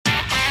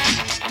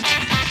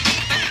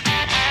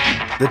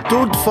The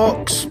Dode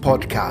Fox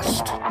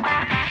Podcast.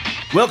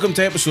 Welcome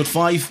to episode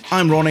 5.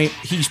 I'm Ronnie,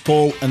 he's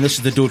Paul, and this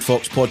is the Dode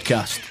Fox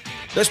Podcast.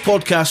 This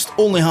podcast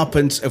only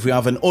happens if we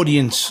have an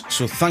audience,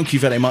 so thank you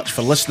very much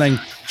for listening,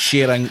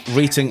 sharing,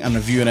 rating and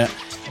reviewing it,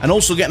 and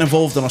also getting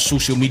involved on our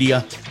social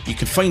media. You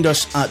can find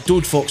us at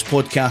Dode Fox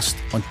Podcast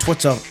on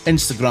Twitter,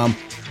 Instagram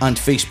and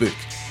Facebook.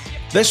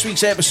 This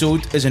week's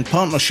episode is in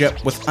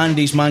partnership with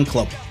Andy's Man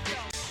Club.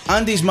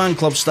 Andy's Man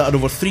Club started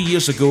over 3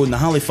 years ago in the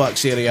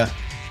Halifax area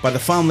by the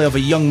family of a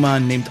young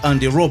man named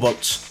Andy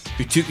Roberts,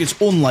 who took his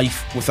own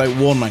life without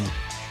warning.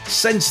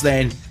 Since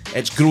then,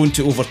 it's grown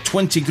to over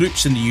 20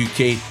 groups in the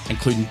UK,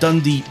 including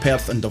Dundee,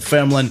 Perth and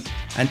Dunfermline,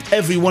 and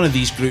every one of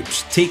these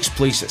groups takes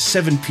place at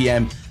 7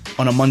 p.m.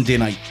 on a Monday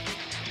night.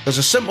 There's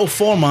a simple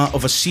format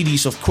of a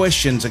series of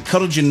questions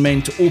encouraging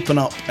men to open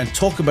up and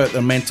talk about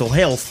their mental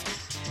health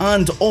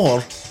and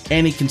or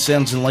any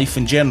concerns in life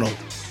in general.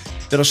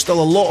 There are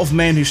still a lot of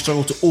men who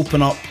struggle to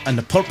open up, and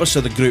the purpose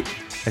of the group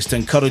is to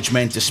encourage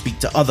men to speak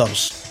to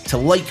others, to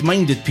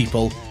like-minded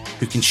people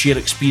who can share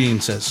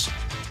experiences.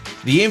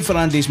 The aim for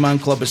Andy's Man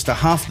Club is to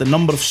halve the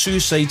number of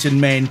suicides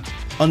in men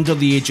under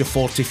the age of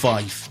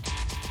 45.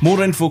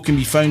 More info can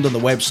be found on the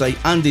website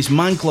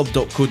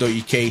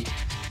andysmanclub.co.uk,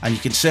 and you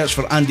can search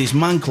for Andy's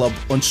Man Club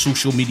on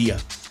social media.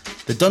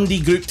 The Dundee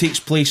group takes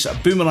place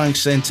at Boomerang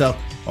Centre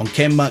on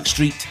Kenmack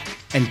Street.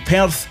 In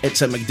Perth,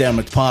 it's at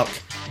McDermott Park,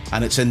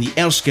 and it's in the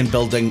Erskine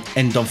building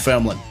in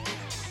Dunfermline.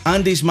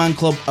 Andy's Man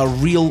Club are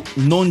real,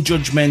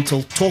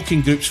 non-judgmental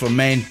talking groups for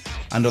men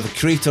and are the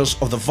creators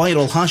of the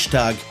viral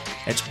hashtag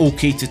It's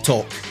OK to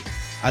Talk.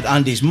 At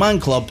Andy's Man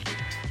Club,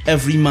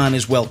 every man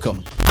is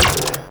welcome.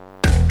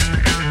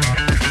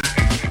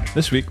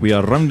 This week we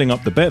are rounding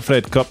up the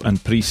Betfred Cup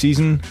and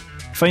pre-season,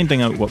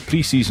 finding out what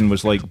pre-season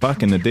was like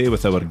back in the day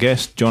with our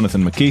guest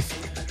Jonathan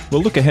McKeith.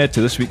 We'll look ahead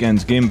to this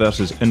weekend's game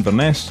versus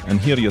Inverness and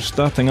hear your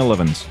starting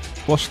 11s,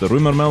 plus the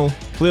rumour mill,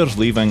 players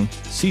leaving,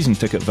 season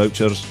ticket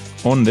vouchers,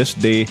 on this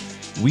day,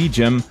 wee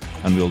Jim,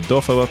 and we'll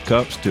doff our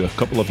caps to a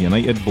couple of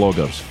United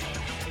bloggers.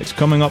 It's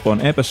coming up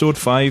on episode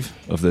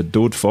 5 of the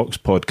Dode Fox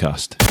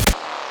Podcast.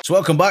 So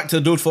welcome back to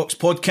the Dode Fox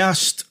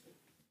Podcast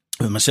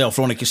with myself,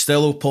 Ronnie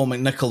Costello, Paul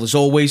McNichol as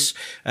always.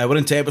 We're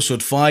into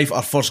episode 5.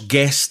 Our first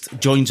guest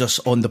joins us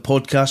on the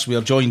podcast. We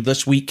are joined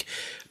this week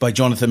by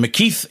Jonathan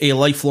McKeith, a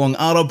lifelong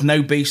Arab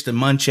now based in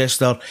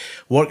Manchester,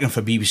 working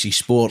for BBC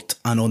Sport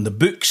and on the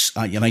books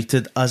at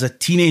United as a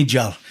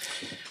teenager.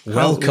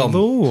 Welcome.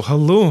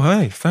 Hello,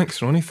 hi.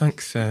 Thanks, Ronnie.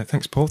 Thanks,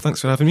 Paul. Thanks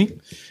for having me.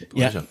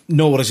 Pleasure. Yeah,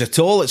 no worries at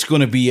all. It's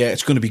going to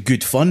be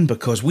good fun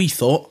because we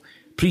thought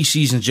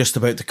pre-season's just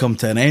about to come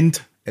to an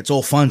end. It's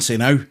all fancy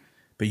now,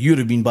 but you'd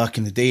have been back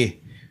in the day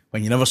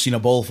when you never seen a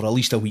ball for at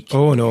least a week.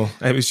 Oh no,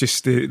 it was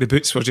just the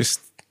boots were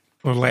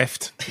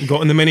left. You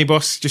got on the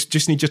minibus.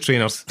 Just need your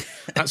trainers.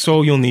 That's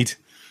all you'll need.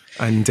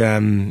 And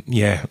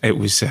it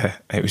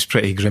was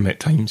pretty grim at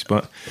times,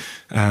 but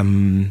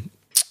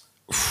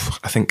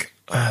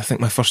I think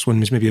my first one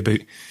was maybe about.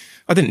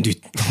 I didn't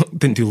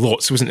do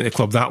lots. I wasn't at the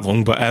club that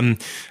long, but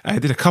I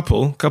did a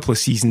couple of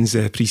seasons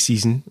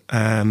pre-season,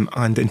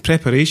 and in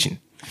preparation.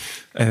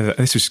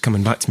 This was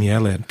coming back to me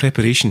earlier. In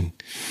preparation,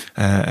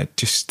 it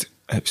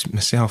was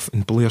myself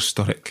and Blair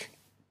Sturrock,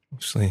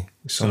 obviously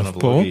the son of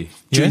Paul, Luggy.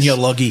 Junior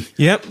Luggy.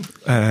 Yep,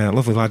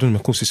 lovely lad, one of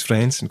my closest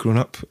friends and grown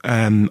up.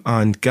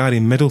 And Gary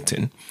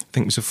Middleton, I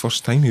think was the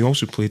first time, who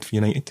also played for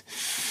United.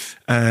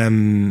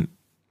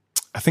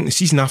 I think the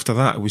season after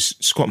that it was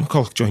Scott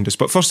McCulloch joined us,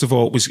 but first of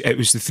all it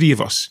was the three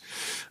of us,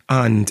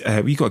 and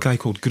we got a guy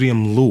called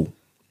Graham Lowe,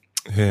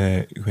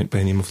 who went by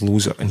the name of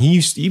Lozer, and he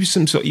was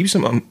some sort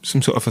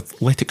of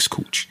athletics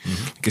coach,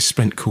 like a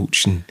sprint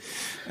coach, and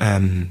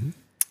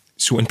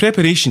so in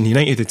preparation,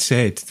 United had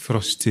said for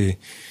us to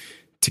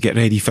get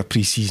ready for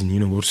pre-season. You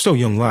know, we're still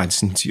young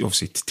lads, and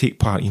obviously to take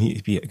part, you need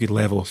to be at a good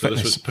level of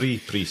fitness. This was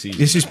pre-season.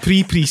 This is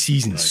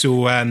pre-season. Right.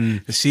 So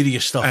the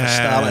serious stuff has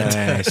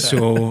started.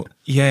 So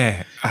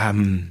yeah, I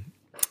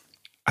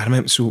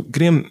remember. So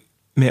Graham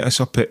met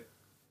us up at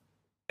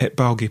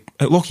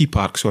Lockheed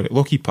Park,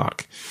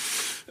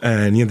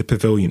 near the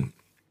pavilion,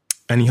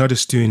 and he had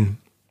us doing.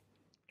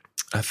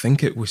 I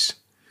think it was.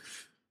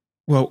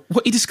 Well,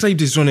 what he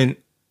described as running.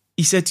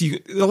 He said to you,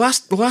 the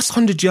last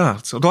 100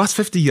 yards or the last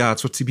 50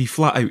 yards were to be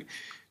flat out.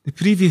 The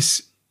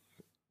previous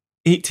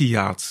 80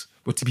 yards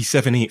were to be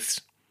 7/8.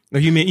 Now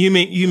you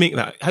make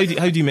that. How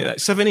do you make that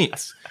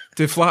 7/8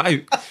 to flat out?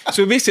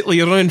 So basically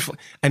you're running,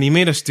 and he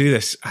made us do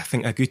this. I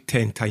think a good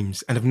 10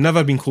 times, and I've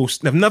never been close.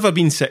 I've never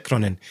been sick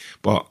running,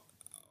 but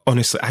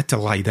honestly, I had to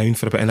lie down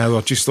for about an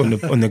hour just on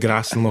the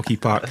grass in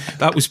Lockheed Park.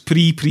 That was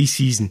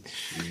pre-season.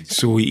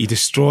 So he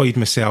destroyed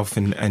myself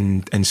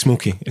and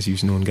Smokey, as he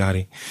was known,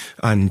 Gary,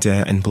 and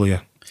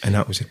Blair. And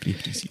that was a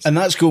pre-season. And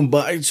that's going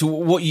back, so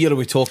what year are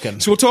we talking?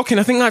 So we're talking,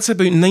 I think that's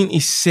about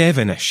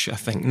 97-ish, I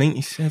think.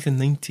 97,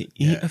 98,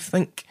 yeah. I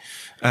think.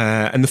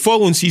 And the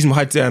following season we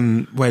had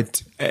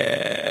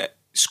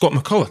Scott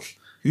McCulloch,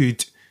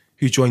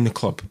 who joined the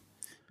club.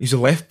 He's a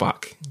left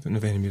back. I don't know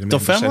if anybody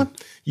remembers him.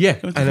 Yeah,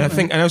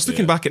 and I was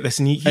looking back at this,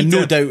 and he and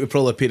no doubt we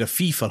probably paid a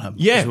fee for him.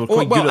 Yeah, we're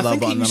quite good at that. I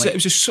think it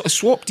was a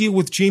swap deal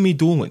with Jamie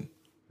Dolan.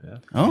 Yeah.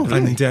 Oh,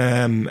 really?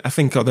 And I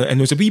think and there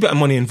was a wee bit of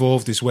money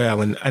involved as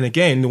well. And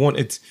again, they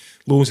wanted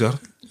Loser,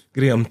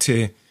 Graham,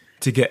 to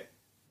get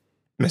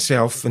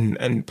myself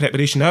and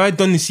preparation. Now, I'd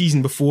done the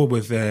season before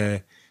with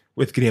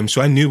Graham,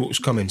 so I knew what was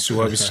coming,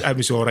 so I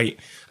was all right.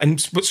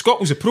 But Scott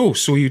was a pro,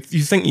 so you're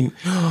thinking,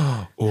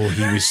 oh,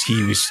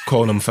 he was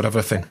calling him for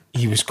everything.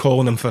 He was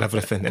calling him for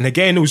everything. And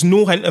again, there was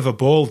no hint of a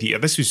ball here.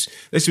 This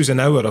was an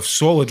hour of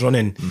solid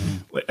running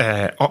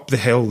up the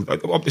hill,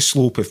 up the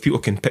slope. If people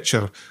can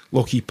picture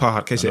Lockheed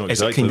Park as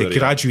it kind of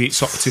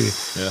graduates up to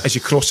as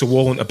you cross the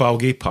wall into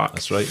Balgate Park.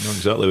 That's right. I know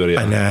exactly where you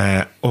are.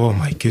 And oh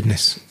my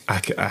goodness,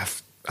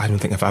 I don't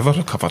think I've ever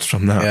recovered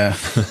from that. Yeah.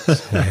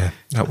 So,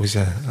 that was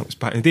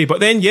back in the day.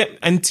 But then,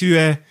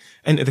 into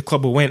the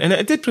club we went, and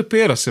it did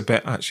prepare us a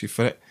bit actually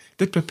for it. It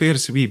did prepare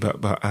us a wee bit,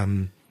 but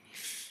I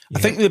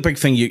think the big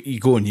thing you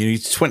go on,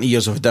 20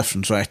 years of a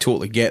difference, right? I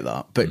totally get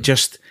that, but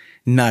just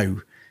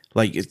now,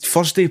 like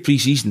first day of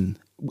pre-season,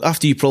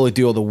 after you probably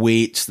do all the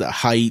weights, the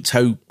heights,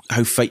 how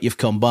fit you've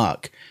come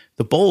back,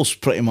 the ball's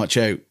pretty much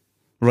out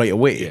right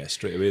away. Yeah,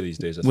 straight away these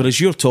days.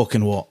 Whereas you're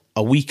talking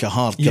a week of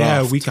hard graft.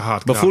 Yeah, a week of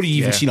hard before graft, you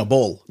even seen a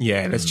ball.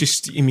 Yeah, and it's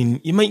just, I mean,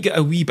 you might get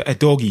a wee bit of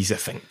doggies, I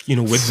think,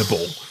 with the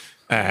ball.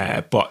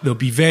 But there'll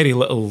be very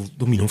little,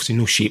 obviously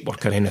no shape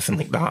work or anything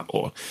like that.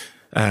 Or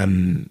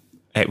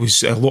it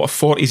was a lot of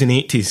 40s and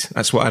 80s.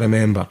 That's what I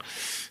remember.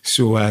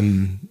 So,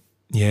 and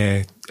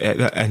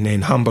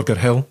then Hamburger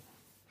Hill.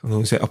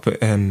 Was it up at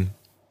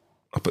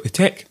the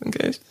Tech, I think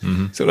it is.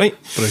 Mm-hmm. Is that right?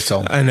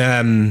 Brutal.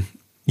 And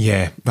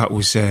that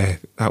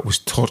was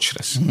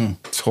torturous.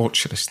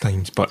 Torturous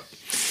times.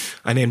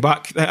 And then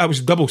back, that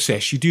was a double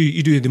sesh. You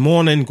do the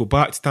morning, go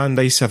back to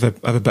Tandis, have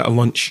a bit of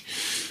lunch,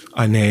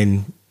 and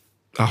then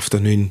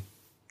afternoon,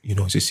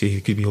 as I say,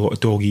 it could be a lot of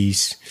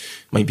doggies,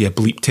 might be a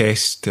bleep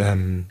test.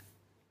 The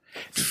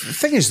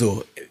thing is,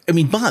 though, I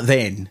mean, back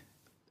then,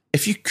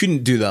 if you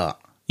couldn't do that,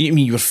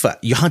 you were fit.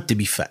 You had to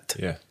be fit.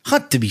 Yeah,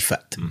 had to be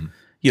fit.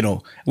 Mm-hmm.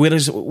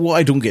 Whereas what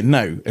I don't get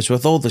now is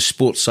with all the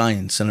sports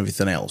science and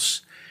everything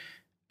else,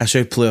 I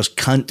say players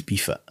can't be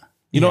fit.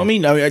 You know what I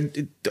mean?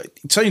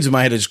 It sounds in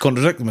my head I just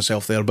contradicted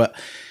myself there, but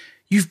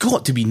you've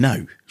got to be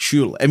now,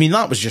 surely. I mean,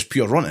 that was just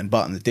pure running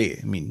back in the day,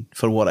 I mean,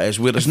 for what it is.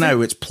 Whereas now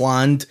it's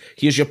planned.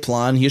 Here's your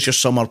plan. Here's your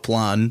summer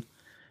plan.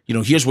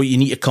 Here's what you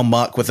need to come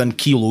back within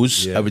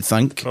kilos, I would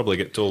think. Probably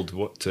get told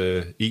what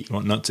to eat,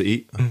 what not to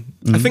eat.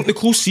 Mm-hmm. I think the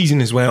close season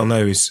as well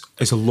now is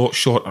a lot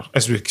shorter,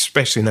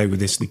 especially now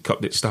with this League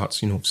Cup that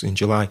starts, in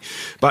July.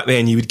 Back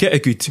then you would get a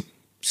good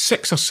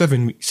 6 or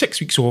 7 weeks, 6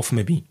 weeks off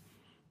maybe.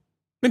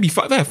 Maybe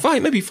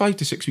 5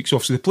 to 6 weeks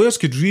off, so the players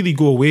could really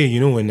go away,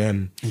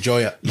 and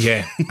enjoy it.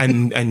 Yeah,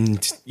 and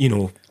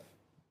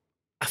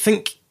I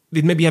think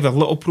they'd maybe have a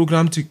little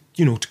programme to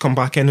come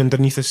back in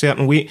underneath a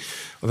certain weight.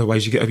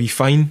 Otherwise, you get a wee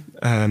fine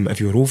if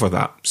you were over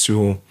that.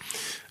 So,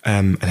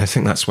 and I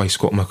think that's why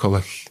Scott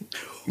McCulloch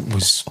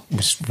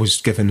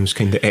was given those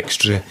kind of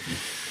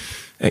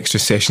extra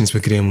sessions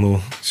with Graham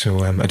Lowe.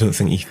 So I don't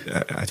think he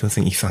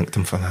thanked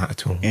him for that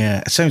at all. Yeah,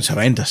 it sounds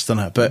horrendous,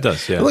 doesn't it? But it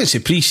does, yeah. Let's say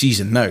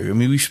pre-season now. I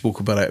mean, we spoke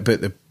about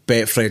the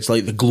Betfred's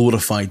like the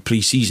glorified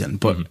pre-season,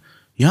 but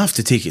you have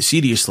to take it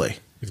seriously.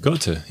 You've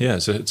got to, yeah.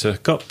 It's a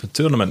cup, a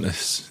tournament.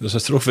 There's a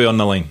trophy on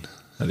the line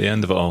at the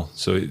end of it all.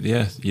 So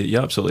yeah, you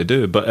absolutely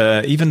do.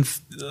 But even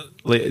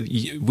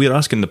we're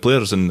asking the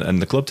players and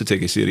the club to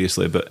take it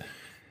seriously, but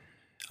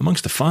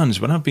amongst the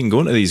fans, when I've been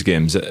going to these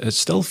games, it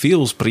still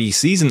feels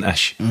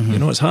pre-season-ish.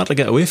 Mm-hmm. It's hard to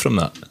get away from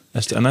that.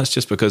 And that's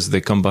just because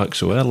they come back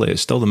so early.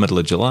 It's still the middle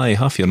of July.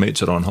 Half your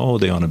mates are on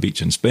holiday on a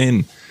beach in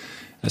Spain.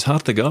 It's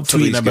hard to get up for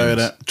these games. Tweeting about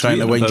it, trying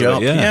to wind you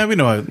up. Yeah, we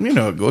know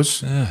how it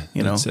goes. Yeah,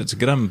 it's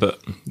grim,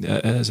 but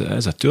it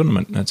is a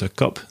tournament. It's a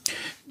cup.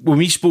 When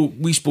we spoke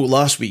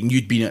last week, and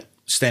you'd been at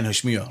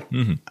Stenhousemuir.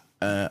 Mm-hmm.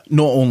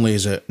 Not only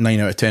is it 9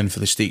 out of 10 for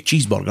the steak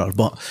cheeseburger,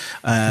 but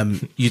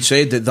you'd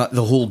said that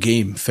the whole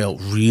game felt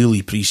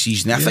really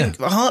pre-season. I think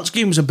the Hearts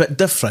game was a bit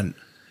different,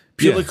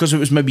 purely because it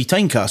was maybe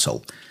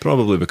Tynecastle.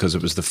 Probably because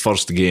it was the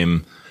first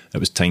game. It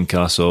was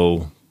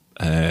Tynecastle.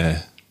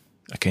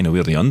 Kind of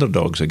we're the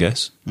underdogs, I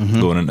guess,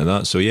 going into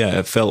that. So yeah,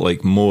 it felt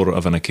like more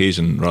of an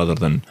occasion rather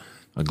than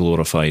a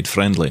glorified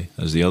friendly,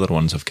 as the other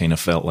ones have kind of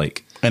felt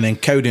like. And then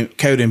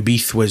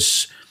Cowdenbeath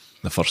was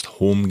the first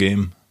home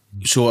game.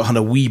 So it had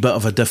a wee bit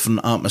of a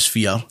different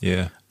atmosphere.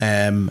 Yeah.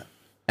 And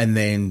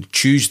then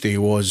Tuesday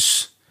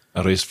was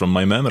erased from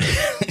my memory.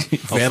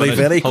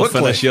 Very quickly. I'll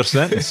finish your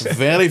sentence.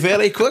 Very,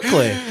 very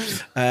quickly.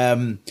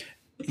 Not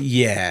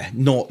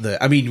that.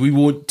 I mean, we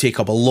won't take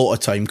up a lot of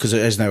time because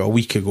it is now a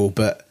week ago,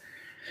 but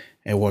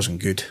it wasn't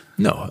good.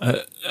 No.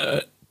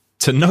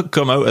 To not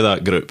come out of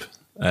that group,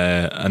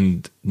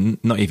 and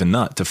not even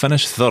that, to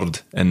finish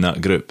third in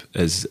that group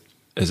is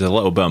a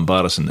little bit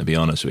embarrassing, to be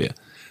honest with you.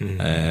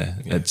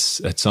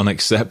 It's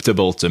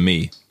unacceptable to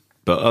me,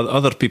 but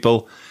other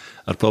people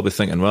are probably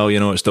thinking, well,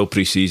 it's still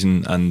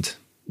pre-season, and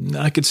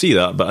I could see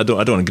that, but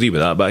I don't agree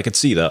with that, but I could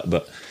see that.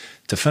 But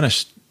to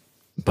finish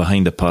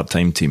behind a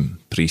part-time team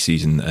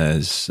pre-season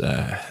is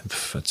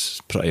it's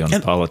pretty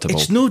unpalatable.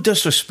 It's no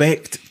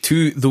disrespect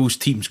to those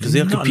teams because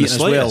they're competing as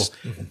well.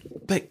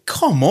 But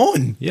come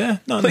on. Yeah,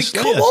 not like,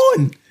 come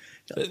on.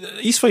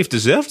 East Fife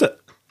deserved it.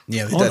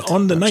 Yeah, they did.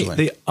 On the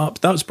absolutely.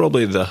 night, that was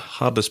probably the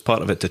hardest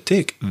part of it to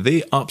take.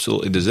 They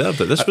absolutely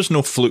deserved it. This was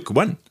no fluke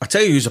win. I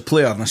tell you who's a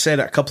player, and I said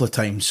it a couple of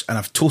times, and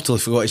I've totally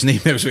forgot his name.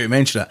 I was going to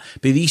mention it.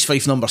 But the East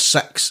Fife number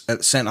 6 at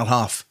the centre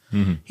half.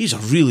 Mm-hmm. He's a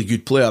really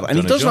good player, and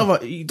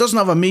he doesn't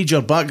have a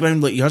major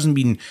background. Like, he hasn't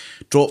been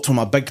dropped from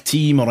a big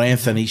team or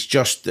anything. He's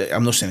just,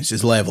 I'm not saying it's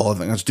his level. I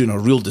think that's doing a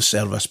real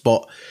disservice.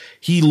 But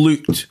he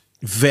looked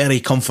very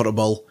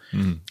comfortable,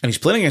 and he's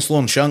playing against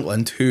Lawrence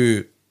Shankland,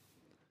 who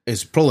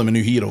is probably my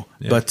new hero,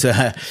 but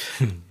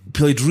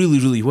played really,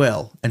 really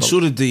well. And so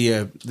did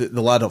the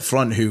lad up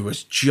front, who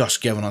was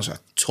just giving us a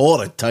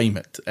torrid time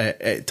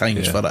at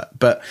times for it.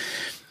 But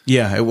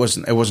yeah, it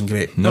wasn't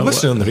great. No,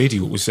 listening on the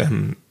radio was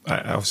I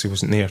obviously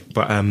wasn't there,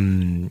 but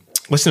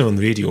listening on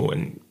the radio,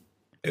 and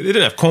they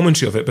didn't have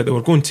commentary of it, but they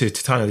were going to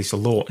Tannadice a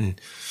lot, and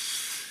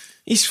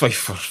East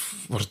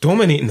Fife were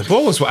dominating the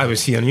ball, is what I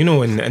was hearing,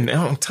 and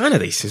on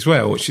Tannadice as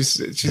well, which is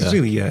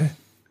really, as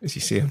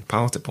you say,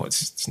 unpalatable.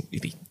 It's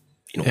really,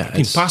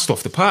 being passed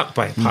off the park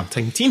by a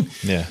part-time team.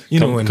 Yeah,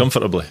 and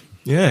comfortably.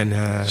 Yeah,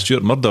 and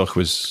Stuart Murdoch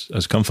was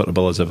as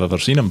comfortable as I've ever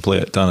seen him play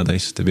at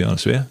Tannadice, to be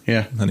honest with you.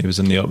 Yeah, and he was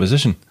in the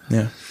opposition.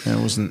 Yeah, it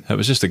wasn't. It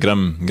was just a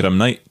grim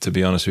night, to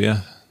be honest with you.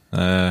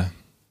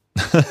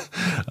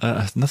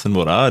 Nothing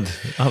more to add.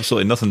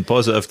 Absolutely nothing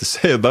positive to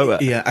say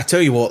about it. Yeah, I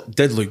tell you what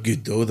did look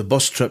good though. The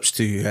bus trips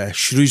to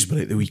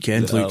Shrewsbury at the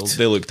weekend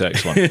they looked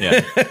excellent.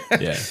 Yeah,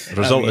 yeah.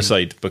 Result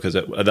aside, because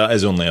that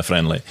is only a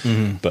friendly.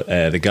 But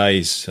the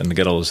guys and the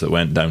girls that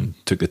went down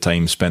took the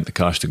time, spent the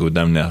cash to go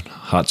down there.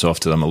 Hats off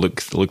to them.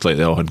 It looked like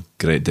they all had a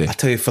great day. I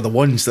tell you, for the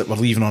ones that were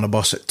leaving on a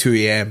bus at 2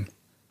 a.m,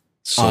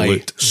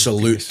 I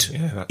salute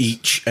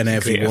each and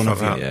every one of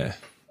them. Yeah,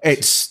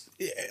 it's.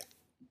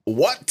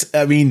 What?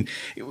 I mean,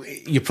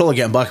 you're probably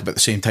getting back about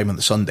the same time on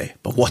the Sunday,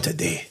 but what a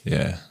day.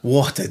 Yeah.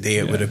 What a day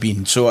it would have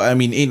been. So, I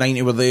mean,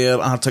 890 were there,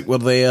 Arctic were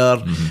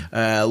there,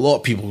 a lot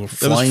of people were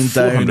flying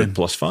down. 400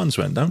 plus fans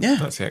went down. Yeah.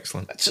 That's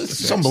excellent.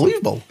 It's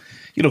unbelievable.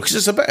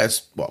 Because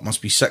it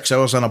must be 6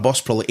 hours on a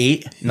bus, probably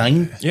 8,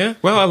 9. Yeah.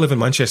 Well, I live in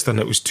Manchester and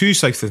it was 2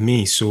 south of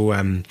me, so,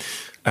 and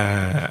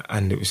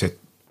it was a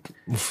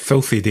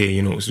filthy day,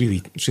 it was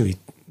really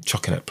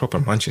chucking it, proper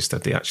Manchester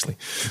day, actually.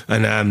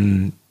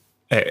 And,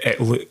 it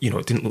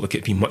didn't look like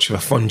it'd be much of a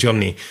fun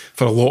journey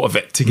for a lot of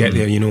it to get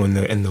there,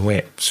 in the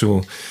wet.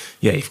 So,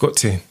 yeah, you've got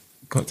to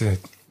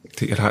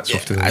take your hats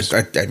off to those.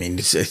 I mean,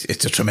 it's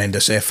a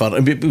tremendous effort.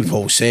 And we've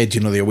all said,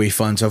 the away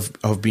fans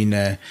have been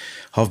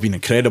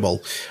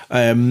incredible.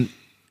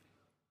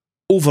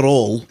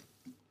 Overall,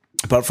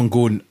 apart from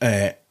going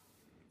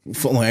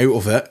falling out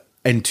of it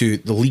into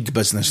the league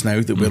business now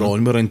that we're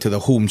on, we're into the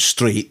home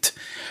straight.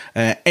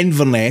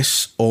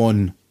 Inverness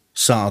on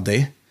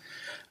Saturday.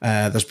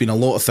 There's been a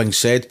lot of things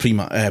said,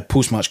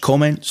 post-match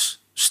comments,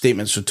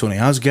 statements from Tony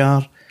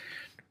Asgar.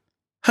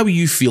 How are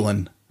you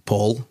feeling,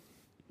 Paul,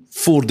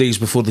 4 days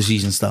before the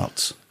season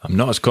starts? I'm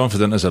not as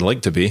confident as I'd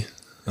like to be,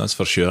 that's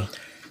for sure.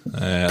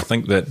 I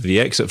think that the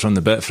exit from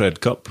the Betfred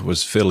Cup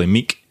was fairly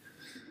meek.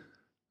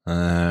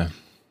 It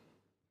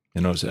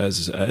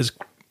is a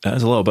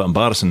little bit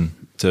embarrassing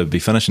to be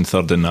finishing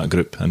third in that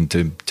group and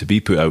to be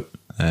put out.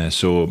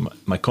 So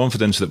my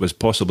confidence that was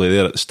possibly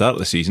there at the start of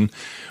the season,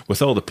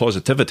 with all the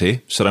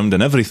positivity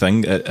surrounding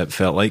everything, it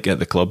felt like at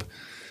the club,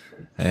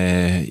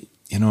 a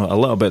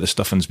little bit of the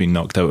stuffing's been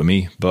knocked out of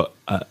me. But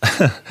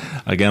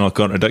again, I'll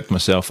contradict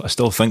myself. I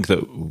still think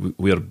that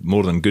we're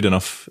more than good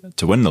enough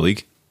to win the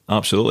league.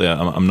 Absolutely,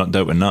 I'm not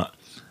doubting that.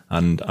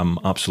 And I'm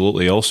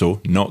absolutely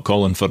also not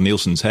calling for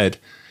Nielsen's head.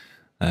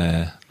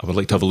 I would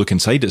like to have a look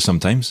inside it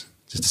sometimes,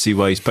 just to see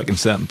why he's picking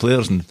certain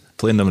players and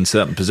playing them in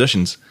certain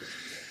positions.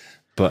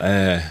 But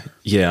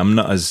I'm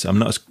not as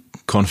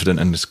confident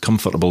and as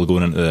comfortable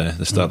going into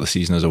the start of the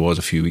season as I was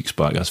a few weeks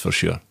back, that's for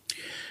sure.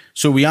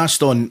 So we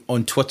asked on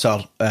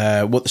Twitter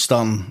what the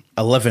starting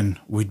 11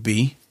 would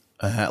be.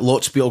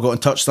 Lots of people got in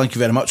touch. Thank you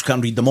very much.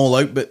 Can't read them all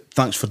out, but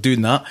thanks for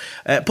doing that.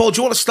 Paul, do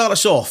you want to start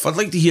us off? I'd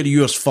like to hear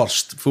yours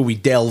first before we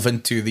delve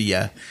into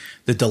the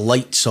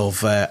delights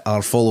of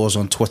our followers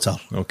on Twitter.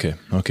 Okay,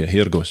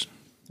 here goes.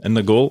 In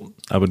the goal,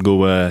 I would go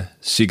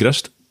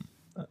Siegrist,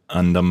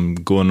 and I'm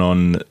going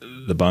on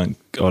the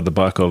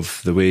back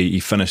of the way he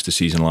finished the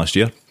season last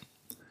year.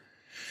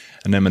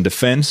 And then my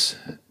defence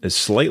is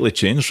slightly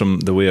changed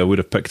from the way I would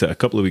have picked it a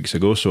couple of weeks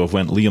ago. So I've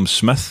went Liam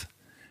Smith,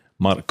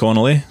 Mark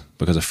Connolly,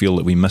 because I feel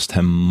that we missed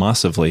him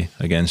massively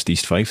against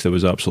East Fife. There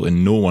was absolutely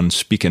no one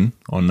speaking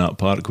on that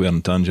park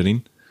wearing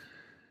tangerine.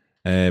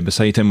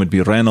 Beside him would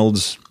be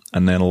Reynolds,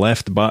 and then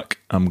left back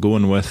I'm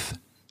going with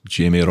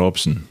Jamie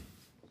Robson.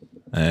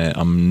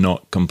 I'm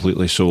not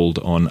completely sold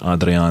on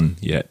Adrian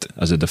yet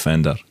as a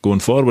defender. Going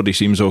forward, he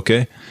seems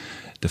okay.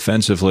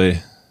 Defensively,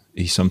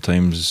 he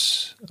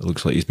sometimes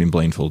looks like he's been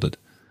blindfolded.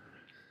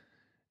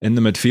 In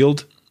the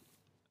midfield,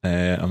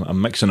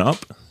 I'm mixing it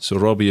up. So,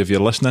 Robbie, if you're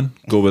listening,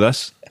 go with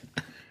this.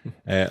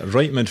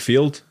 Right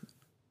midfield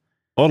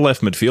or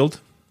left midfield,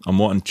 I'm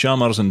wanting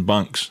Chalmers and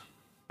Banks.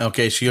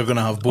 Okay, so you're going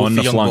to have both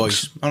the young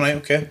flanks. boys. All right,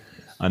 okay.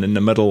 And in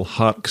the middle,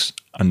 Harks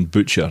and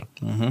Butcher.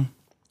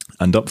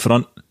 And up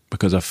front,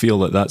 because I feel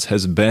that that's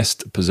his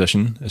best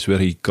position, is where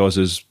he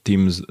causes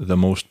teams the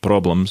most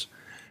problems,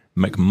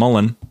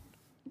 McMullen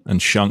and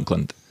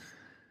Shankland.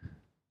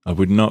 I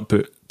would not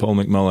put Paul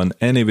McMullen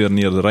anywhere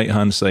near the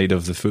right-hand side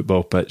of the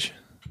football pitch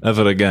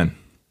ever again.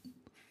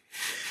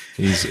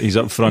 He's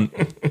up front,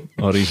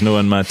 or he's not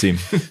in my team.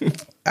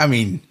 I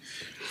mean,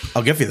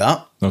 I'll give you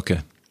that. Okay.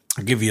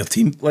 I'll give you your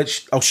team.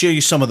 I'll share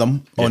you some of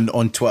them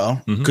on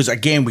Twitter, because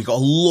again, we got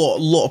a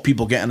lot of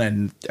people getting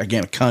in.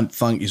 Again, I can't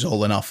thank you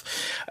all enough.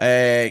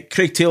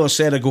 Craig Taylor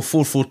said I go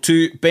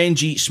 4-4-2.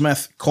 Benji,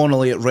 Smith,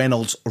 Connolly,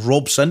 Reynolds,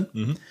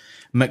 Robson,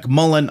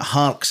 McMullen,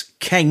 Harks,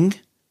 King,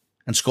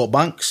 and Scott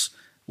Banks,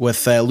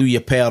 with Louis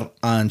Appert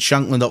and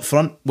Shankland up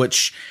front,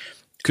 which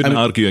couldn't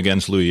argue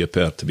against Louis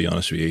Appert, to be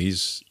honest with you.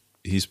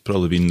 He's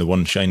probably been the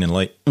one shining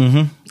light.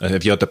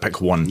 If you had to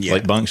pick one,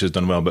 like Banks has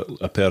done well, but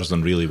Appert's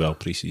done really well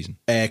pre-season.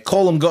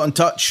 Colum got in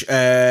touch.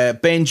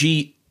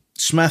 Benji,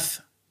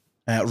 Smith,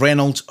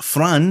 Reynolds,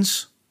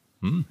 Franz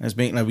is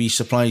making a wee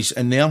surprise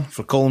in there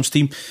for Colum's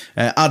team.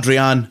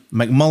 Adrian,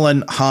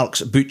 McMullen,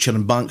 Harks, Butcher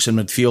and Banks in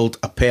midfield,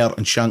 Appert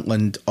and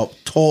Shankland up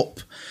top.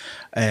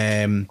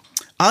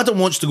 Adam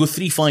wants to go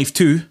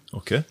 3-5-2.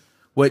 Okay.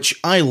 Which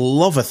I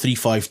love a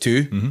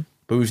 3-5-2.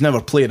 But we've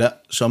never played it,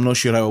 so I'm not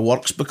sure how it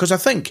works. Because I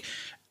think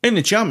in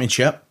the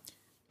Championship,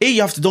 A, you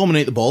have to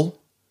dominate the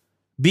ball.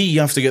 B, you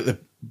have to get the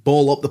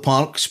ball up the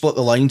park, split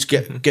the lines,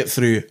 get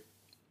through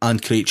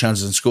and create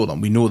chances and score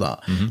them. We know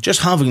that.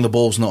 Just having the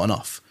ball's not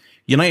enough.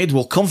 United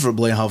will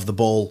comfortably have the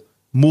ball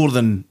more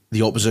than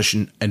the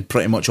opposition in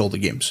pretty much all the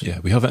games. Yeah,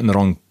 we have it in the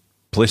wrong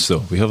place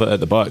though. We have it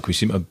at the back. We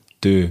seem to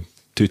do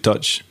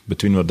two-touch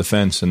between our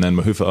defence and then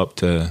we hoof it up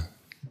to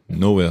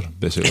nowhere,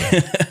 basically.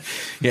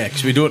 Yeah,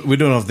 because we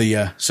don't have the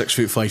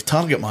 6'5"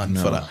 target man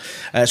for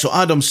that. So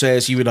Adam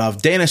says he would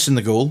have Dennis in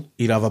the goal.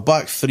 He'd have a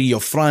back three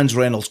of Franz,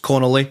 Reynolds,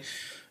 Connolly.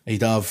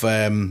 He'd have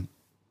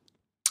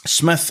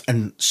Smith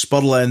and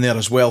Spurla in there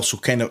as well. So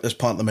kind of as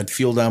part of the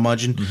midfield, I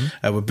imagine.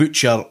 With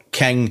Butcher,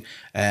 King,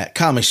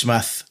 Cammy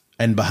Smith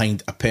in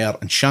behind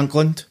Appert and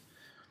Shankland,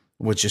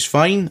 which is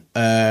fine.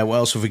 What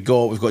else have we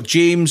got? We've got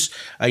James.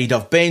 He'd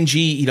have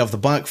Benji. He'd have the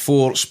back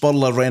four.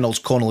 Spurla, Reynolds,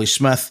 Connolly,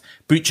 Smith.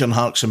 Butcher and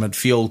Harks in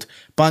midfield.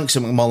 Banks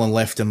and McMullen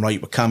left and right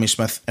with Cammy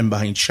Smith in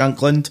behind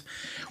Shankland,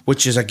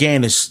 which is,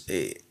 again, is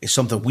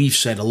something we've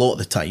said a lot of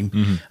the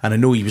time. And I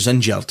know he was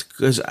injured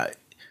because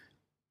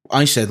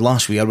I said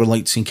last week I would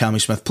like to see Cammy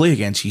Smith play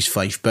against East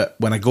Fife, but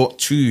when I got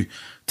to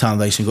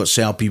Tannadice and got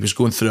set up, he was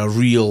going through a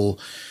real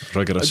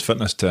rigorous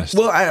fitness test.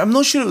 Well, I'm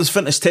not sure it was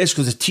fitness test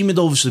because the team had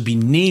obviously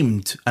been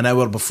named an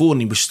hour before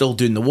and he was still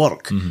doing the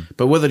work.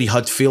 But whether he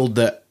had failed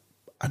it,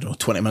 I don't know,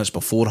 20 minutes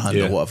beforehand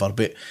or whatever,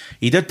 but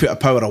he did put a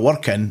power of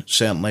work in,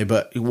 certainly,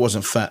 but he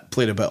wasn't fit.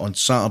 Played a bit on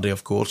Saturday,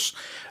 of course.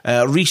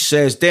 Reese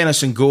says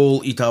Dennis in goal.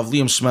 He'd have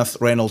Liam Smith,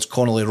 Reynolds,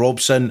 Connolly,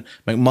 Robson,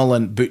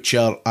 McMullen,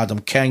 Butcher, Adam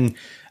King,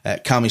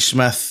 Cammy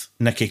Smith,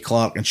 Nicky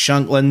Clark and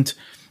Shankland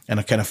in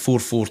a kind of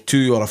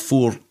 4-4-2 or a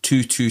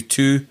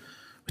 4-2-2-2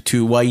 with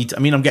two wide. I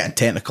mean, I'm getting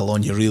technical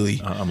on you,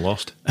 really. I'm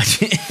lost.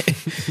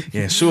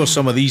 Yeah, so are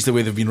some of these the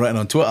way they've been written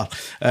on Twitter,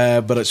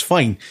 but it's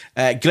fine.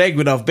 Greg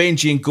would have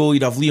Benji in goal.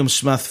 He'd have Liam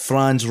Smith,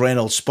 Franz,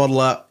 Reynolds,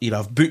 Spurla. He'd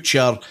have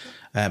Butcher,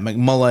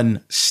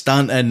 McMullen,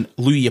 Stanton,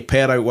 Louis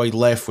Appert out wide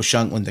left with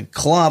Shankland and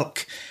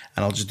Clark.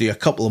 And I'll just do a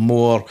couple of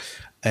more.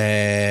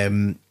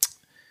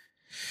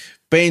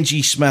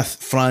 Benji, Smith,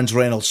 Franz,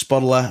 Reynolds,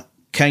 Spurla,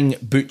 King,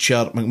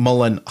 Butcher,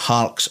 McMullen,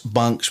 Harks,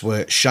 Banks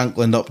with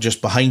Shankland up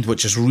just behind,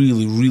 which is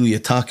really, really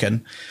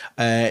attacking.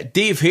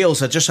 Dave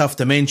Hales, I just have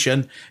to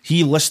mention,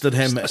 he listed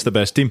him. That's the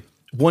best team.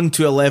 1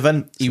 to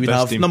 11. He would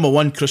have team. number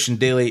 1 Christian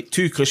Daly,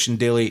 2 Christian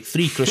Daly,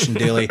 3 Christian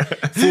Daly,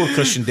 4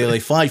 Christian Daly,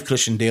 5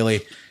 Christian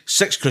Daly,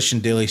 6 Christian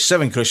Daly,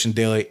 7 Christian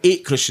Daly,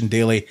 8 Christian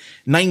Daly,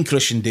 9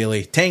 Christian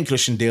Daly, 10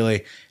 Christian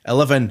Daly,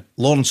 11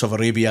 Lawrence of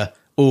Arabia.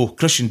 Oh,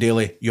 Christian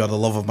Daly, you are the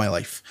love of my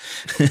life.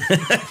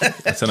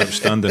 That's an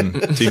outstanding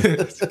team.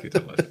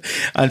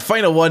 And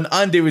final one,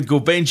 Andy would go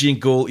Benji in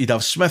goal. He'd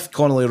have Smith,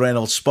 Connolly,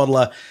 Reynolds,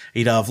 Spurla.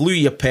 He'd have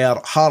Louis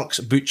Appert,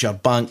 Harks, Butcher,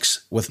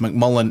 Banks with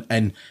McMullen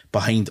in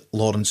behind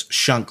Lawrence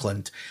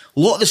Shankland. A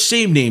lot of the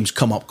same names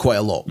come up quite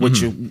a lot,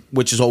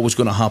 which is always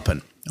going to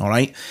happen. All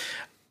right.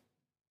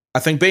 I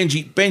think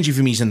Benji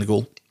for me is in the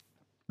goal.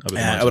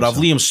 I would have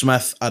Liam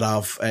Smith. I'd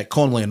have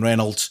Connolly and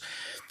Reynolds.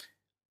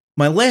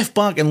 My left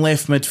back and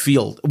left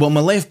midfield. Well, my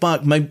left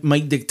back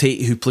might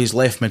dictate who plays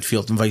left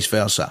midfield and vice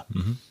versa.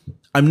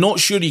 I'm not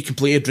sure you can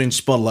play Adrian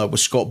Spurla with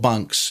Scott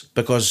Banks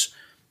because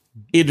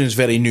Adrian's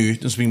very new,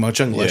 doesn't speak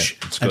much English.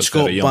 Yeah, and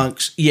Scott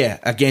Banks,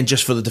 again,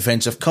 just for the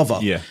defensive cover.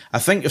 Yeah. I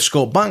think if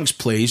Scott Banks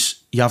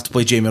plays, you have to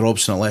play Jamie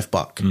Robson at left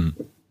back,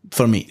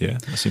 for me. Yeah,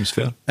 that seems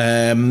fair.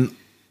 I'm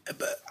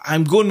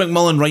going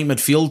McMullen right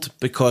midfield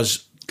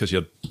because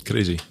you're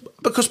crazy.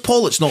 Because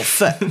Pollitt's not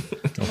fit,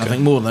 I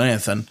think, more than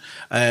anything.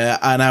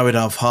 And I would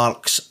have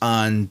Harks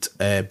and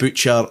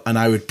Butcher, and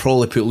I would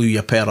probably put Louis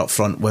Appert up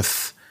front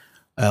with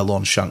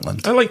Lawrence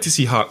Shankland. I like to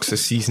see Harks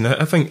this season.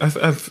 I think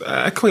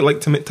I quite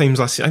liked him at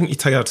times last season. I think he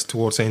tired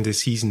towards the end of the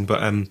season,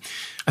 but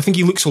I think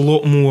he looks a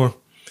lot more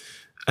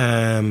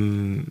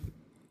confident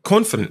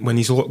when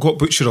he's got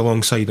Butcher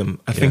alongside him.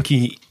 I think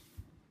he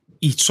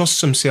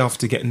trusts himself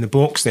to get in the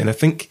box then. I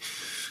think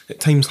at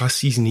times last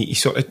season he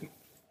sort of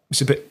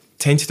was a bit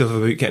tentative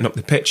about getting up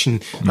the pitch,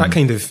 and that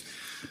kind of,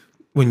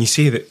 when you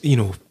say that,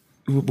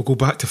 we'll go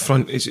back to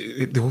front,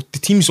 the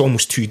team's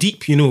almost too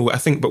deep, I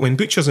think. But when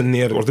Butcher's in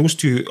there, or those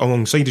two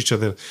alongside each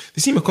other, they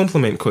seem to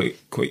complement quite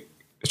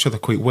each other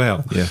quite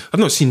well. Yeah. I've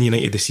not seen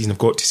United this season, I've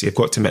got to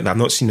admit that I've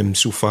not seen them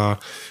so far.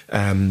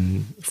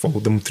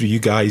 Followed them through you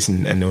guys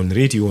and on the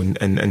radio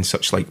and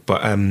such like.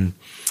 But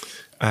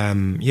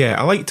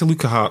I like to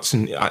look at Hearts,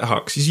 and at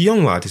Hearts, he's a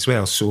young lad as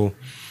well, so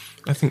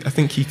I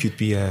think he could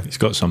be. He's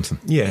got something.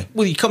 Yeah.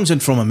 Well, he comes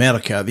in from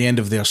America at the end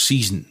of their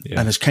season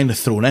and is kind of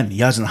thrown in. He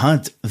hasn't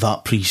had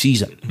that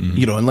pre-season,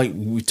 and like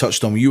we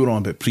touched on, you were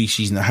on about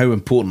pre-season and how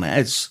important it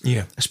is.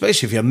 Yeah.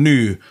 Especially if you're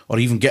new or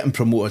even getting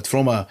promoted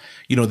from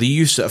the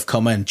youths that have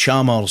come in.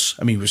 Chalmers,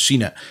 I mean, we've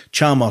seen it.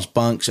 Chalmers,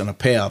 Banks, and a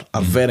pair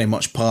are very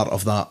much part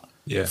of that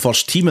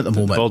first team at the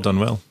moment. They've all done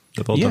well.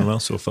 They've all done well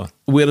so far.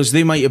 Whereas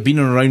they might have been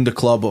around the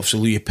club.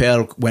 Obviously, Louis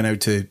Per went out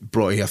to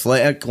Broughty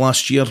Athletic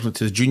last year to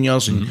the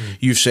juniors, and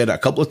you've said it a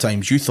couple of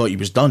times. You thought he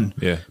was done,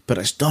 but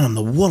it's done him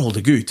the world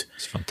of good.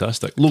 It's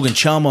fantastic. Logan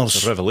Chalmers,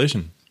 it's a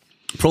revelation.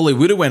 Probably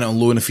would have went on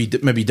loan if he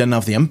maybe didn't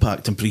have the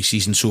impact in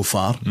pre-season so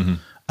far.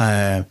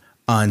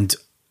 And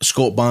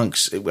Scott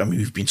Banks, I mean,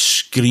 we've been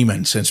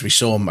screaming since we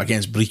saw him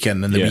against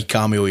Brecon and the wee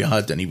cameo he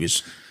had, and he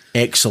was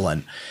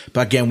excellent.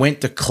 But again,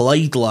 went to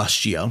Clyde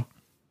last year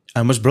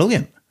and was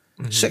brilliant.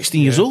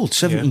 16 years old,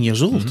 17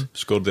 years old.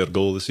 Scored their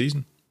goal of the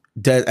season.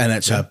 And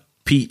it's a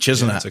peach,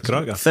 isn't it? It's a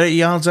cracker. 30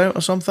 yards out or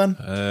something?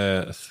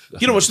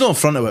 It's not in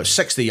front of it,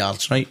 60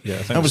 yards, right? Yeah, I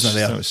think that wasn't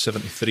there. It was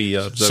 73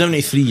 yards out.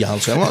 73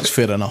 yards out, well, that's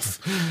fair enough.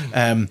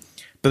 But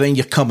then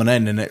you're coming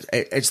in, and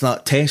it's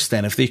that test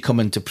then. If they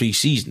come into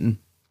pre-season,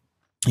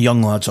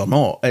 young lads or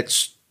not,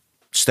 it's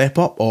step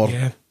up or...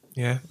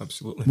 Yeah,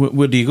 absolutely.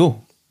 Where do you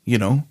go?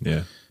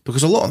 Yeah.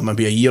 Because a lot of them might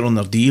be a year on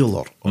their deal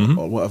or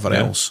whatever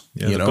else.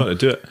 Yeah, they've got to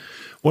do it.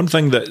 One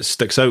thing that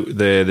sticks out,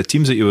 the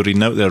teams that you were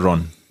reading out there,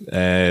 Ron,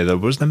 there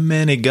wasn't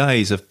many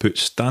guys have put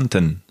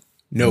Stanton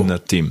in their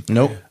team.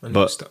 No.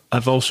 But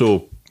I've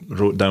also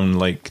wrote down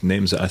like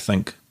names that I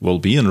think will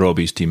be in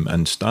Robbie's team,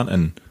 and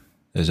Stanton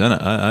is in it.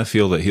 I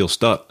feel that he'll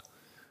start,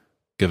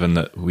 given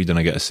that we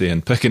didn't get a say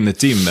in picking the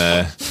team.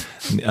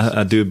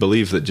 I do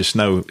believe that just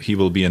now he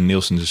will be in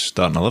Nielsen's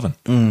starting 11,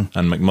 and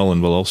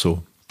McMullen will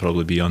also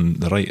probably be on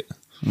the right.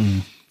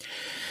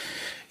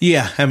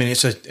 Yeah, I mean,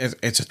 it's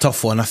a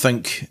tough one. I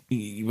think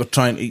we're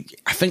trying.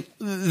 I think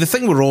the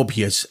thing with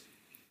Robbie is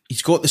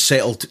he's got the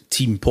settled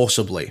team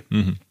possibly,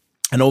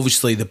 and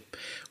obviously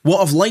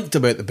what I've liked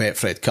about the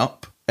Betfred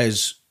Cup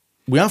is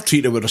we have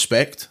treated it with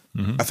respect.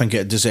 I think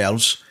it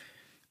deserves,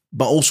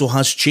 but also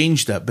has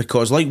changed it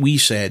because, like we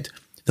said,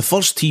 the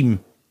first team.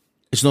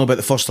 It's not about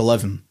the first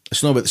 11.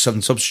 It's not about the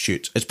 7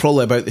 substitutes. It's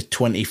probably about the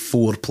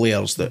 24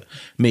 players that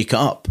make it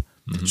up.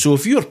 So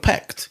if you're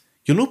picked,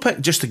 you're not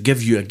picked just to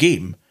give you a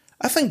game.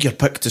 I think you're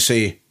picked to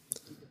say,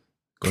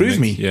 prove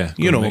me. Yeah,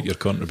 make your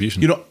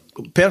contribution.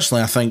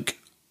 Personally,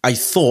 I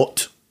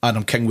thought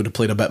Adam King would have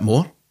played a bit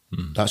more.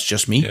 That's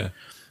just me. Yeah.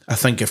 I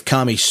think if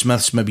Cammy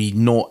Smith's maybe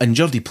not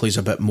injured, he plays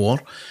a bit more.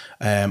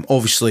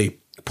 Obviously,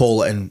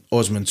 Paul and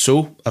Osmond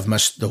So have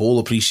missed the whole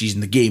of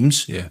pre-season, the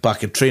games,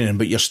 back in training,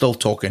 but you're still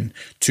talking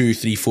 2,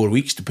 3, 4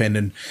 weeks,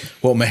 depending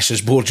what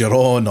message board you're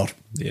on or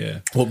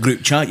what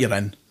group chat you're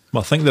in.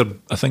 Well,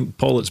 I think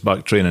Pollitt's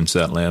back training,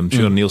 certainly. I'm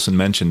sure Nielsen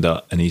mentioned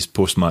that in his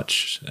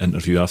post-match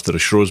interview after the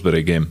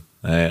Shrewsbury game.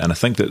 And I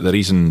think that the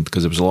reason,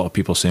 because there was a lot of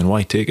people saying,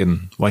 why take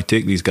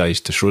these guys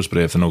to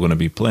Shrewsbury if they're not going to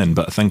be playing?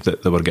 But I think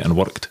that they were getting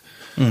worked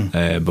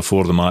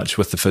before the match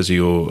with the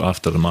physio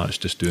after the match,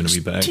 just doing a wee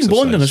bit of exercise. Team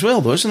bonding as well,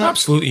 though, isn't it?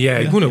 Absolutely,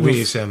 yeah. Going away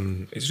is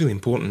it's really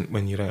important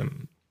when you're,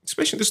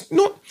 especially I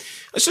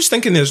was just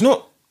thinking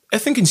I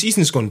think in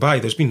seasons gone by,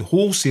 there's been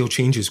wholesale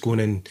changes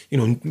going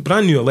in,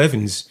 brand new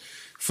 11s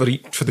for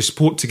the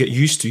sport to get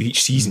used to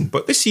each season.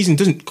 But this season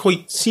doesn't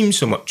quite seem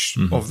so much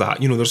of that.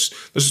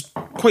 There's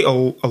quite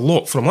a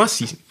lot from last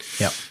season.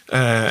 Yeah.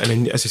 And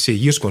then, as I say,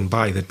 years gone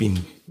by, there'd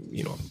been,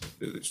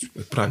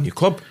 a brand new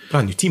club,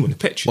 brand new team on the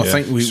pitch. Well,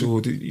 I think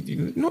so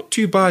not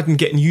too bad in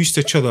getting used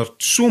to each other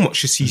so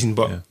much this season,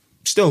 but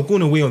still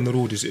going away on the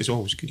road is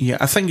always good. Yeah,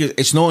 I think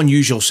it's not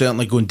unusual,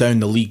 certainly going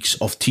down the leagues,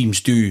 of teams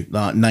do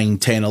that 9,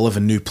 10,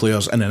 11 new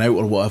players in and out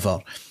or whatever.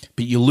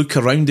 But you look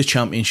around the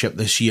Championship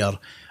this year,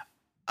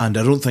 and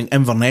I don't think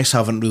Inverness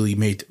haven't really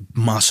made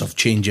massive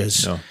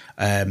changes. No.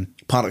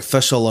 Partick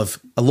Thistle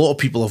a lot of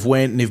people have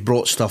went and they've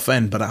brought stuff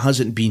in, but it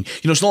hasn't been,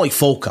 it's not like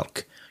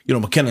Falkirk.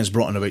 McKinnon's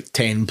brought in about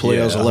 10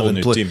 players,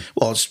 11 players.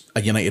 Well, it's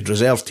a United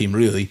reserve team,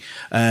 really.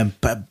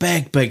 But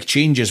big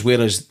changes,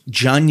 whereas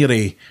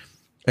January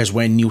is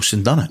when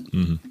Nielsen done it.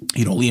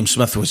 Liam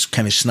Smith was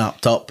kind of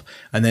snapped up,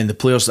 and then the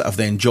players that have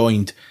then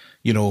joined,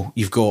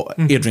 you've got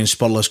Adrian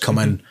Spurler's come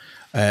in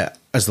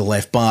as the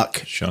left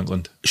back.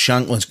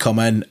 Shankland's come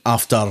in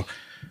after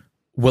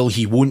will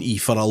he, won't he,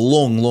 for a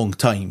long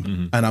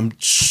time. And I'm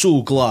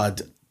so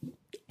glad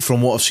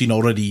from what I've seen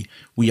already,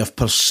 we have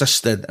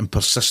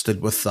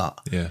persisted with that.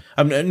 Yeah.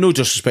 I mean, no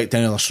disrespect to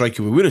any other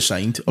striker we would have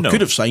signed or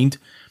could have signed,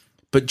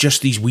 but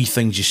just these wee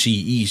things you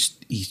see, he's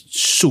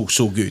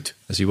so good.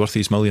 Is he worth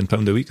his £1 million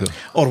a week though?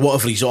 Or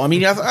whatever he's on. I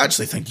mean, I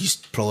actually think he's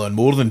probably on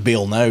more than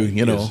Bale now,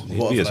 you know.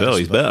 He's as well,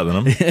 he's better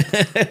than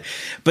him.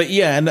 But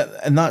yeah,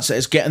 and that's it.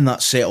 It's getting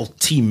that settled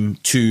team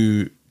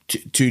to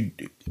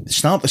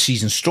start the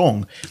season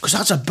strong, because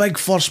that's a big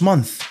first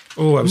month.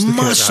 Oh, I was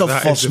looking massive at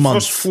that. first The month.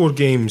 first 4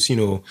 games, you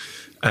know,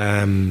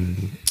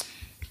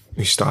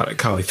 we start at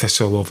Cali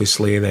Thistle,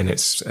 obviously, then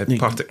it's at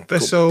Partick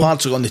Thistle.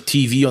 Partick on the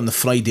TV on the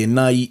Friday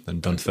night.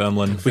 And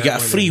Dunfermline. We get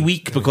a free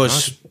week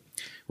because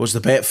was the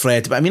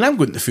Betfred. But I mean, I'm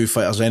going to Foo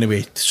Fighters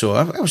anyway, so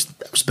I was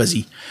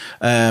busy.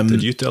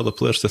 Did you tell the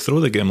players to throw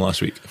the game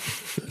last week?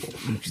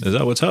 Is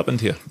that what's happened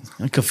here?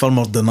 I confirm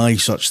or deny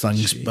such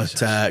things. Jesus.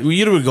 But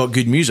you would have got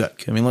good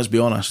music. I mean, let's be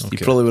honest. Okay.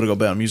 You probably would have got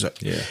better music.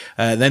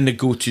 Yeah. Then they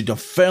go to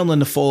Dunfermline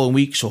the following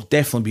week, so I'll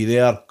definitely be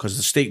there because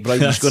the Stake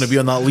Bride is going to be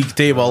on that league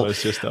table.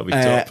 That'll be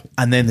top.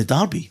 And then the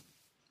Derby,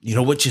 you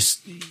know, which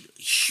is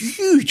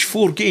huge.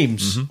 4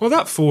 games. Well,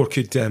 that 4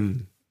 could,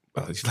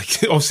 well, it's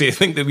like, obviously, I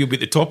think that we'll be at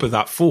the top of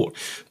that 4.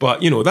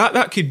 But, you know,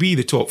 that could be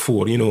the top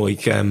 4, you know,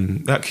 like,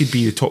 that could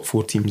be the top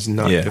 4 teams in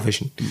that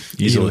division.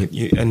 Easily.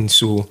 You know, and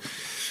so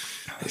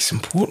it's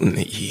important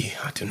that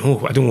I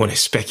don't want to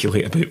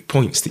speculate about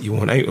points that you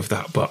want out of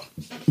that, but...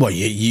 Well,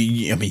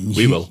 I mean...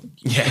 We will.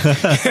 Yeah.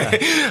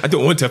 I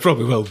don't want to, I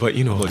probably will, but,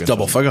 you know...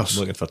 Double figures.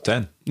 I'm looking for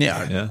 10.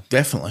 Yeah,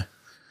 definitely.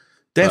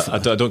 I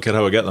don't care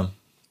how I get them.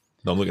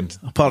 I'm looking...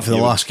 Apart from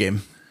the last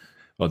game.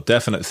 Well,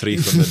 definite 3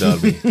 from the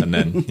Derby, and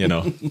then, you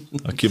know,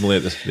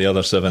 accumulate the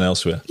other 7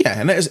 elsewhere.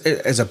 Yeah, and it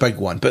is a big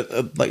one.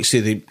 But like I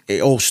say,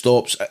 it all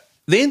stops. At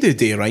the end of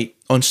the day, right,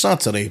 on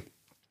Saturday,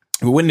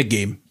 we win the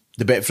game,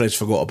 the Betfred's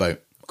forgot about.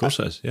 Of course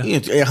it is, yeah.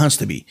 It has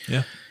to be.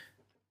 Yeah.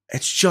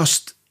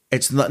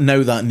 It's not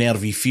now that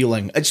nervy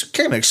feeling. It's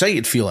kind of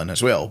excited feeling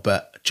as well,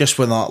 but just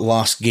with that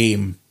last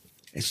game,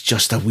 it's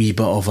just a wee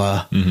bit of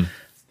a,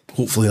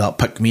 hopefully that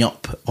pick me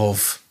up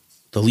of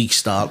the league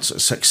starts.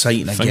 It's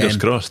exciting again. Fingers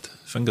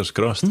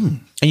crossed. And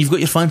you've got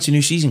your fancy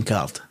new season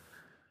card.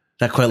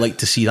 I quite like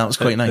to see. That was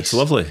quite nice. It's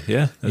lovely,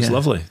 yeah. It's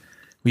lovely.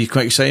 Were you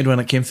quite excited when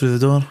it came through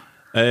the door?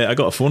 I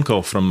got a phone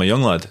call from my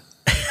young lad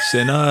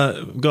saying,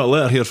 I've got a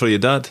letter here for your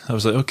dad. I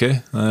was like,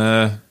 okay.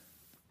 I'm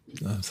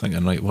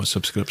thinking, right, what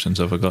subscriptions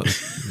have I got?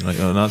 Like,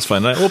 oh, no, that's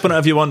fine. Right, open it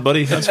if you want,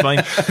 buddy. That's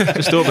fine.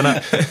 Just open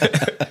it.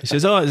 He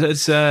says,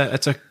 it's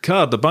a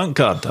card, a bank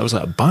card. I was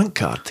like, a bank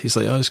card? He's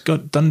like, it's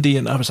got Dundee,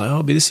 and I was like,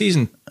 it'll be the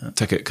season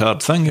ticket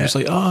card thing. He was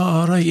like,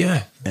 oh, right,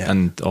 yeah.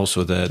 And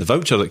also the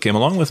voucher that came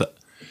along with it.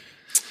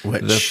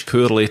 The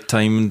poorly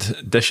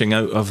timed dishing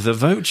out of the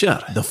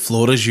voucher. The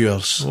floor is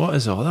yours. What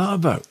is all that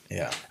about?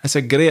 Yeah. It's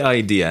a great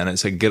idea, and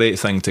it's a great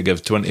thing to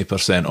give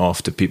 20%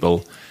 off to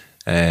people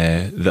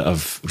that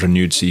have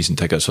renewed season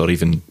tickets or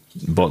even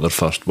bought their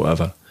first,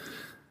 whatever.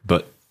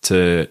 But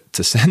to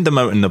send them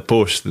out in the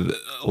post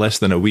less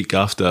than a week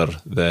after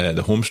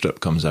the home strip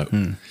comes out,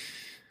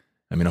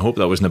 I mean, I hope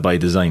that wasn't by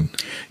design.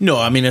 No,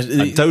 I mean,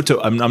 I doubt it.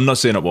 I'm not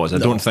saying it was. I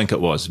don't think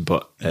it was,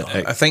 but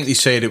I think they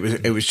said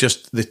it was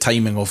just the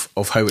timing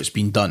of how it's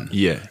been done.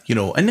 Yeah, you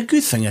know. And the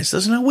good thing is,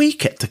 there's an away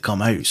kit to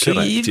come out, so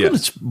correct, you're going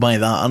to buy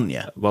that, aren't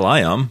you? Well,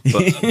 I am,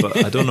 but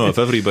I don't know if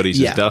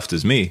everybody's as daft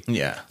as me.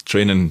 Yeah,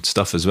 training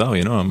stuff as well.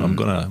 You know, I'm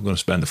gonna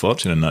spend a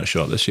fortune in that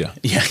shot this year.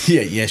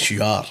 Yes,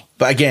 you are.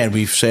 But again,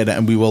 we've said it,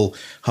 and we will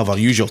have our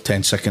usual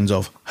 10 seconds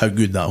of how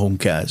good that home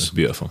kit is. It's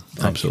beautiful,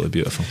 absolutely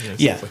beautiful.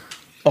 Yeah.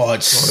 Oh,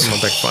 it's... I'm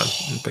a big fan.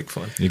 I'm a big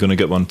fan. You're going to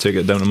get one, take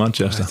it down to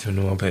Manchester? I don't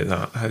know about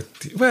that.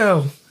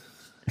 Well...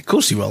 Of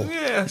course you will.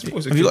 Yeah, I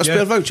suppose Have you got a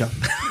spare voucher?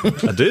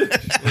 I do.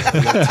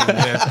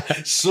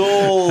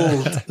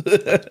 Sold.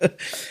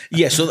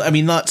 Yeah, so I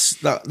mean that's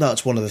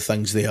one of the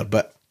things there.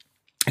 But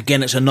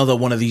again, it's another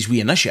one of these wee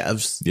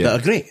initiatives that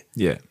are great.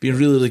 Yeah, been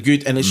really, really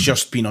good, and it's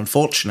just been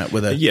unfortunate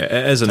with it. Yeah,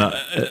 it is.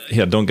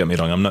 Here, don't get me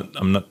wrong. I'm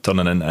not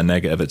turning into a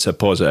negative. It's a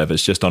positive.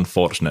 It's just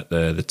unfortunate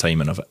the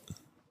timing of it.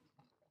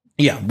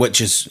 Yeah, which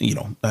is, you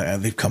know,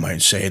 they've come out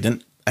and said,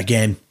 and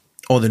again,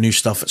 all the new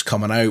stuff that's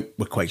coming out,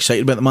 we're quite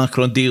excited about the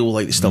Macron deal. We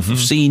like the stuff we've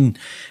seen.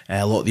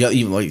 A lot of the,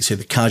 even like you say,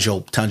 the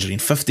casual Tangerine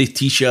 50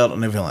 t-shirt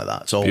and everything like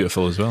that. It's all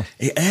beautiful as well.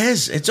 It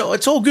is. It's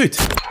all good.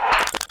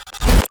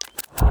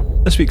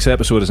 This week's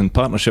episode is in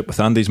partnership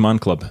with Andy's Man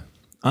Club.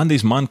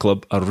 Andy's Man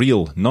Club are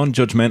real,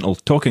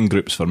 non-judgmental talking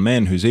groups for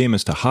men whose aim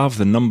is to halve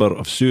the number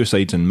of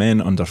suicides in men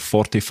under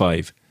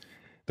 45.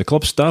 The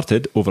club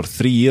started over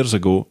 3 years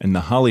ago in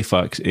the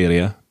Halifax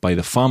area by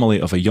the family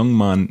of a young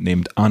man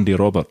named Andy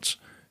Roberts,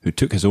 who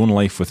took his own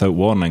life without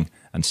warning,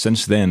 and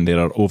since then there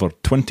are over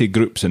 20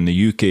 groups in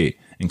the UK,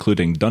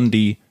 including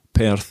Dundee,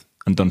 Perth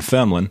and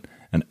Dunfermline,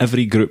 and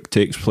every group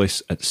takes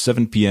place at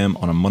 7 p.m.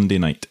 on a Monday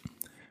night.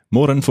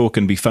 More info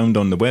can be found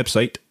on the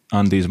website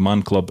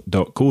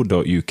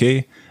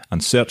andysmanclub.co.uk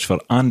and search for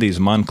Andy's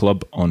Man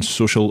Club on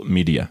social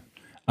media.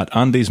 At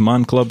Andy's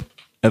Man Club,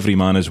 every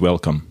man is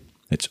welcome.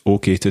 It's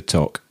okay to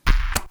talk.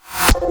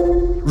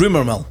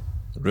 Rumour mill.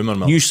 Rumour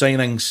mill. New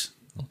signings,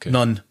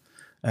 none.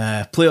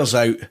 Players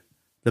out,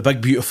 the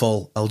big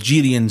beautiful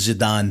Algerian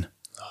Zidane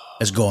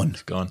is gone.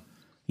 It's gone.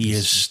 He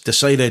has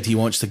decided he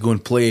wants to go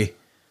and play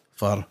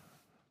for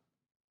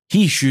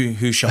he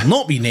who shall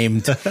not be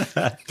named,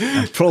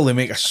 and probably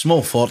make a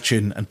small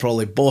fortune and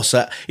probably boss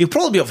it. He'll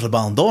probably be up for the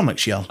Ballon d'Or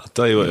next year. I'll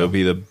tell you what, he'll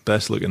be the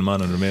best looking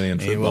man in Romanian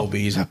football. He will be.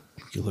 He's a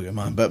good looking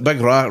man. But big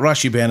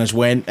Rashi Ben has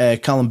went.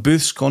 Callum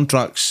Booth's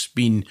contract's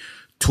been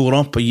tore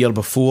up a year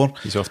before.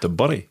 He's off to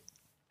Bury.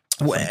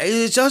 Well,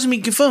 it hasn't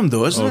been confirmed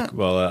though, isn't it?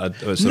 Well,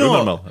 it was the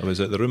rumour mill.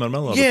 Was it the rumour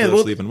mill or the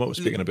players leaving? What was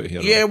speaking about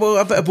here? Yeah, well,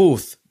 a bit of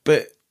both.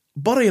 But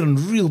Bury are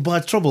in real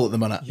bad trouble at the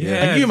minute. Yeah,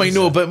 and you might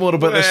know a bit more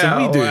about this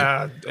than we do.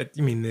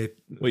 You mean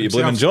what, you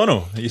blaming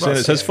Jonno? You saying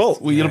it's his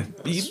fault? Well, you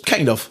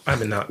kind of.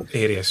 I'm in that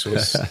area, so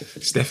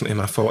it's definitely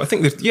my fault. I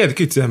think they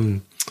could.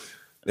 Them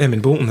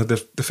in Bolton,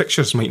 the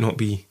fixtures might not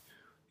be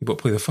able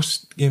to play the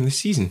first game of the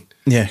season.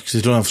 Yeah, because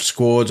they don't have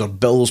squads or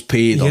bills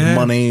paid or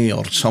money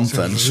or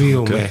something. It's a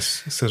real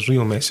mess. It's a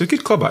real mess. It's a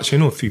good club, actually.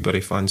 I know a few Bury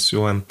fans,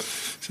 so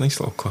it's a nice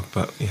little club,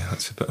 but yeah,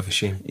 that's a bit of a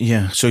shame.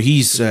 Yeah, so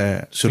he's...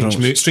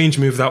 strange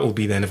move that will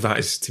be then, if that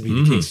is to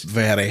be the case.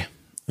 Very,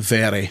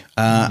 very.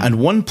 And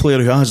one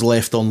player who has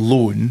left on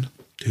loan,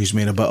 who's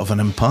made a bit of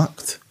an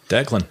impact...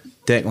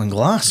 Declan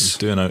Glass.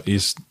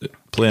 He's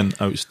playing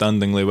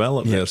outstandingly well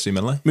up there,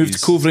 seemingly. Moved to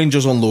Cove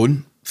Rangers on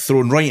loan,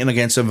 thrown right in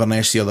against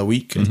Inverness the other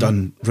week and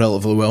done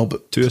relatively well.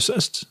 But 2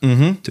 assists.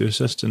 2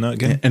 assists in that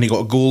game. And he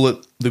got a goal at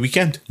the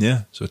weekend.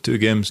 Yeah, so 2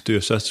 games, 2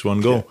 assists,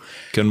 1 goal.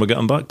 Can we get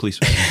him back, please?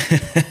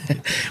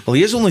 Well,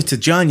 he is only to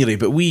January,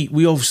 but we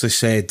obviously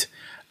said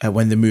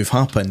when the move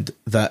happened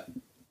that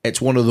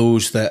it's one of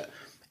those that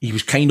he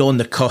was kind of on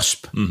the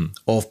cusp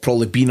of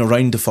probably being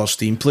around the first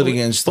team, played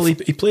against... Well, he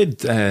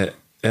played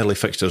early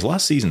fixtures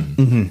last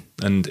season,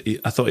 and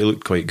I thought he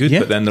looked quite good,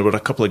 but then there were a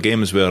couple of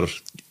games where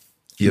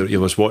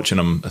you was watching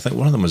him. I think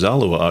one of them was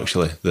Alloa,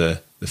 actually,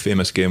 the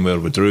famous game where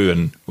we drew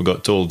and we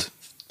got told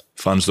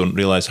fans don't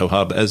realise how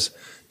hard it is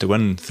to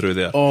win through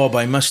there. Oh,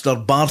 by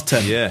Mr.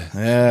 Barton.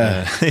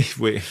 Yeah.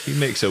 He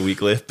makes a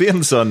weekly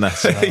appearance on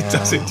this. He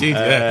does indeed,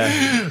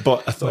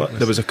 But I thought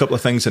there was a couple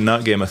of things in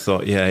that game I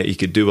thought, he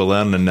could do a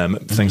learning,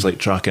 things like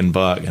tracking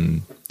back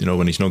and,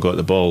 when he's not got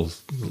the ball,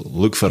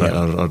 look for it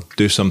or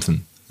do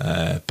something.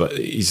 But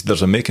there's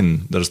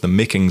the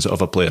makings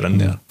of a player in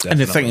there. Definitely. And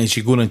the thing is,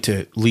 you're going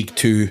into League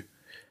 2,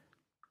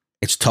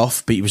 it's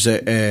tough, but he was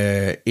at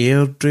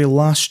Airdrie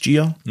last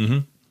year.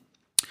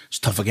 It's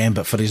tough again,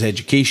 but for his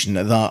education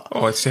at that,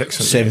 it's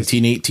excellent.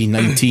 17, 18,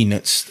 19,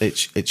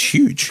 it's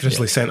huge.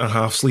 Grizzly centre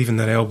halves leaving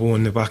their elbow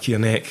on the back of your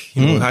neck.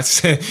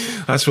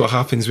 That's what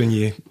happens when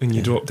you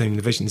drop down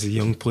divisions as a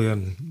young player,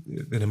 and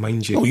they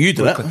remind you. Oh, you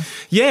did it?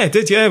 Yeah, I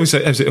did. Yeah, it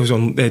was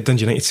on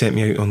Dundee United sent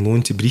me out on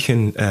loan to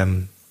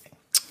Brechin.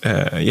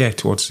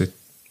 Towards the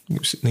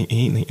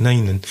 98,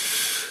 99, and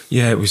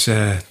it was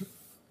a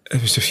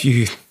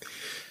few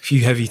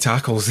heavy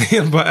tackles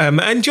there, but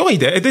I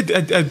enjoyed it. I did.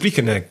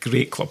 Brechin, a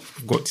great club,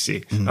 I've got to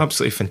say,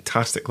 absolutely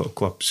fantastic little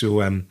club.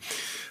 So, and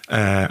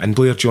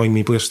Blair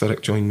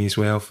Sturrock joined me as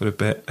well for a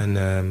bit, and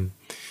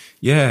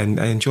and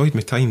I enjoyed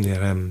my time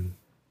there.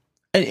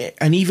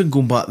 And even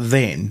going back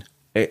then,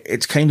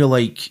 it's kind of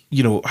like,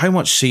 how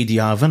much say do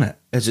you have in it?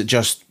 Is it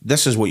just,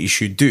 this is what you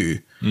should do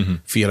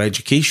for your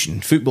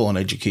education, football and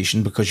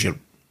education, because you're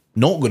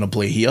not going to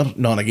play here,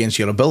 not against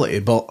your ability,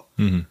 but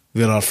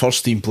there are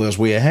first team players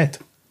way ahead.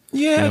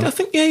 Yeah, I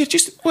think, you're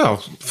just, well,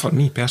 for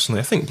me personally,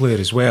 I think Blair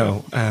as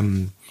well,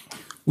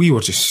 we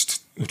were just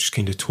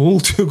kind of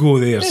told to go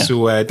there. Yeah.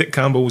 So Dick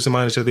Campbell was the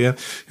manager there,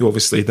 who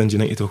obviously Dundee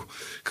United will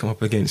come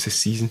up against this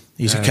season.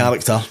 He's a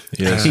character.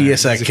 Yeah. He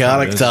is a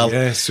character.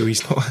 Yeah, so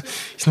he's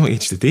not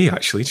aged today,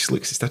 actually. He just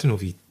looks, I don't know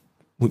if he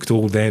looked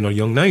old then or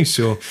young now.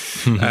 So,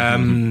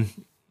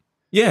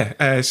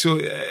 so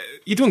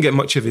you don't get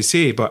much of a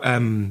say, but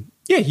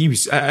he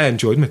was. I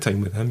enjoyed my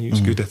time with him. He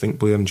was good. I think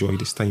Blair enjoyed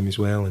his time as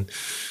well, and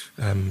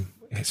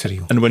it's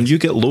real. And when you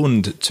get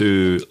loaned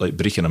to like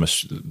Brechin,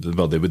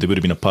 they would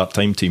have been a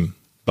part-time team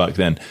back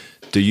then.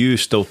 Do you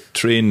still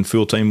train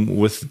full-time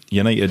with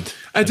United?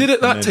 I did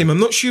at that time. I'm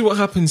not sure what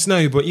happens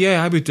now, but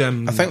I would. I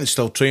think they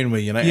still train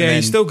with United. Yeah,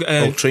 you still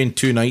train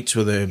 2 nights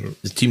with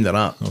the team they're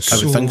at. Okay. I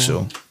would think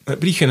so. At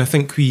Brechin, I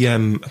think we. I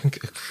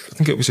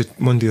think it was a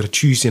Monday or a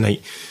Tuesday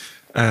night.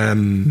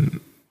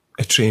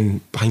 I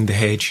train behind the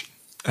hedge.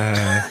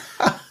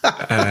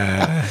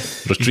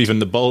 Retrieving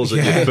the balls that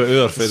you put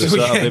out for the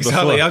Saturday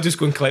exactly. before. I'll just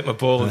go and collect my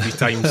ball every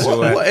time. So,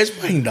 what is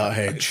behind that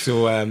hedge?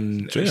 So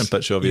training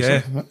pitch,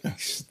 obviously,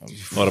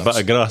 or a bit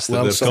of grass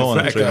that they're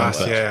calling it.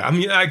 Yeah, I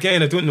mean,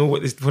 again, I don't know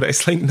what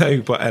it's like now,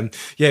 but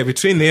we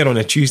train there on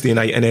a Tuesday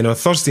night, and then on a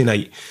Thursday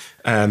night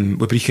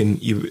with Brechin,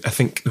 I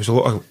think there was a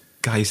lot of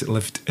guys that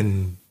lived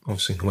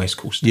obviously in the West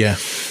Coast. Yeah.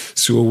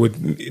 So would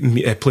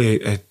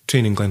play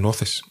train in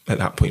Glenrothes at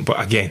that point.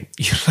 But again,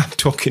 I'm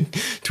talking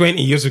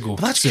 20 years ago.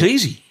 But that's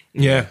crazy.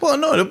 Yeah. Well,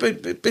 no,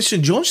 but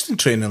St Johnstone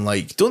training,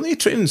 don't they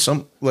train in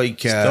some,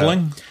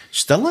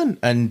 Stirling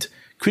and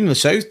Queen of the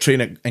South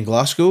train in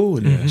Glasgow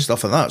and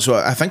stuff like that. So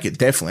I think it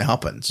definitely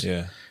happens.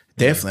 Yeah.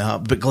 Definitely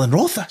happens. But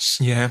Glenrothes.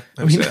 Yeah.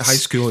 I was at high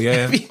school,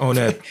 on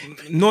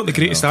not the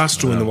greatest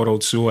Astro in the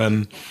world. So,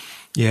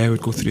 Yeah,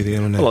 we'd go through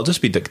there. And Well, it'll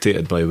just be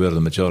dictated by where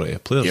the majority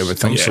of players. Yeah, I would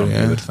think so,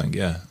 yeah. I would think,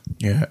 yeah.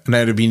 Yeah, and that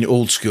would have been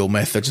old school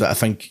methods that I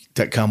think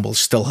Dick Campbell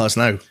still has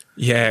now.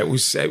 yeah, it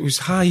was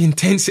high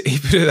intensity,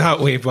 put it that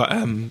way, but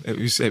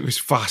it was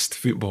fast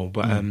football.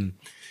 But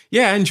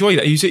yeah, I enjoyed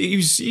it. He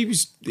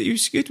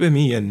was good with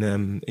me,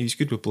 and he was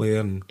good with Blair.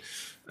 And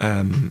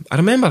I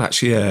remember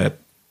actually, I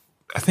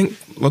think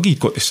Luggy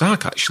got the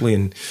sack actually,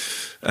 and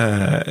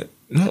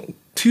not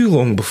too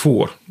long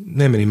before.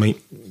 Memory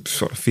might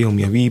sort of fail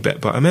me a wee bit,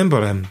 but I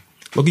remember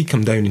Luggy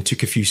come down and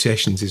took a few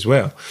sessions as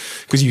well,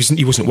 because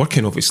he wasn't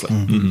working obviously,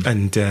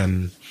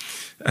 and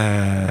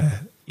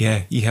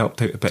yeah, he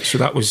helped out a bit. So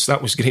that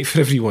was great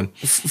for everyone.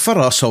 For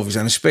us, obviously,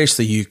 and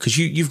especially you, because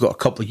you've got a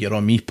couple of years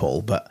on me,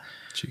 Paul, but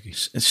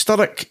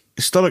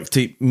Sturrock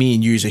to me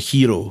and you is a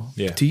hero.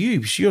 Yeah. To you, he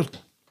was your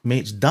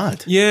mate's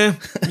dad. Yeah.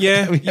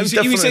 I mean, how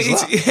different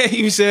is that?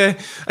 He was.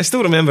 I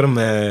still remember him.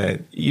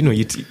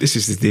 This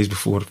is the days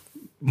before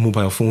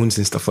mobile phones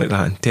and stuff like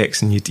that, and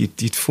texts, and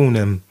you'd phone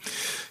him.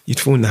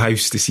 You'd phone the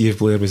house to see if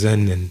Blair was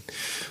in,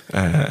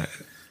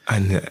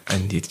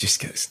 and you'd just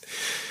get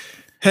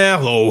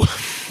hello,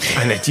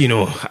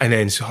 and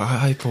then so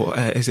I thought,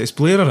 is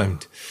Blair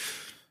around?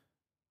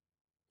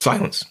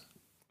 Silence.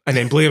 And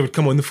then Blair would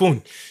come on the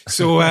phone.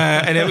 So,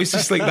 and it was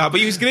just like that.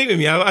 But he was great with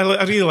me.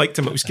 I really liked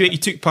him. It was great. He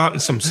took part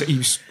in he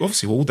was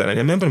obviously older, and I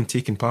remember him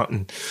taking part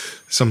in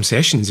some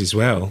sessions as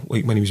well,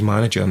 like when he was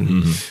manager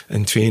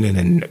and training,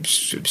 and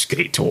it was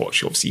great to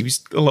watch. Obviously, he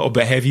was a little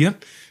bit heavier,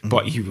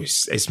 but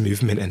his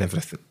movement and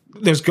everything.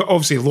 There's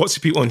obviously lots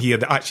of people on here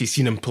that actually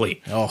seen him play.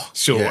 Oh,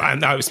 so yeah.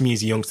 And that was me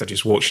as a youngster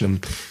just watching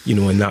him,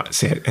 in that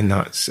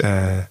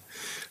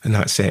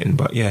setting.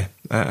 But yeah,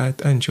 I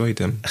enjoyed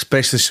him,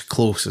 Especially so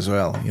close as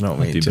well. You know what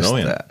I mean? That'd be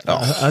brilliant.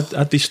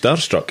 I'd be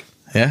starstruck.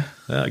 Yeah.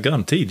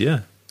 Guaranteed,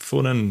 yeah.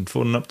 Phoning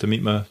up to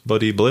meet my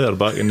buddy Blair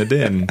back in the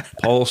day, and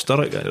Paul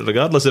Sturrock,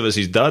 regardless if it's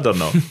his dad or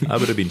not, I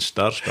would have been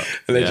starstruck.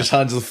 And then just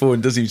hands the phone,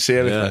 doesn't even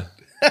say anything.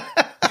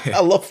 Yeah.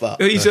 I love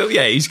that.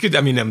 He's good.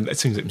 I mean, it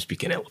sounds like I'm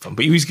speaking ill of him,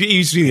 but he was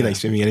really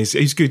nice with me, and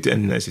he's good.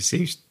 And as I say,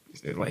 he's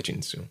a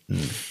legend. So,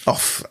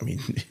 I mean,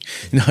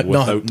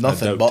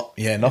 nothing but.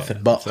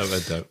 Without a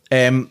doubt.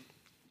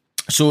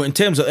 So in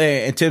terms of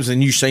the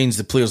new signs,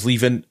 the players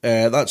leaving,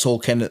 that's all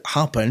kind of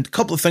happened. A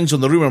couple of things on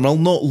the rumour mill,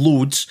 not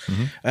loads.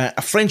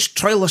 A French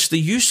trialist that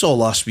you saw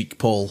last week,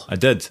 Paul. I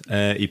did.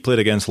 He played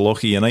against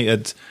Lochie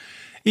United.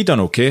 He done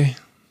okay.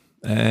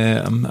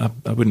 I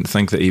wouldn't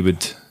think that he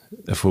would,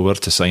 if we were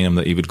to sign him,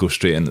 that he would go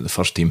straight into the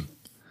first team.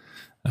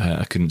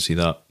 I couldn't see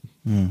that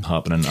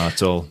happening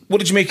at all. What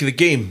did you make of the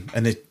game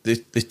and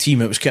the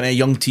team? It was kind of a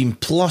young team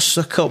plus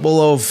a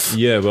couple of...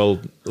 Yeah, well,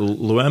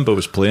 Luemba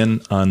was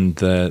playing, and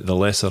the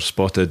lesser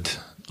spotted,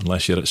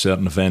 unless you're at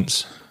certain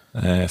events,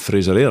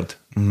 Fraser Aird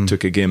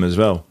took a game as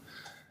well.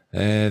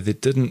 They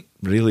didn't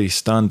really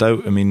stand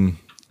out. I mean,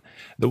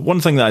 the one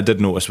thing that I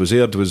did notice was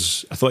Aird I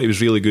thought he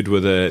was really good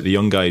with the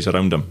young guys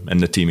around him in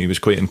the team. He was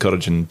quite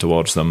encouraging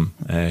towards them,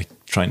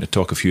 trying to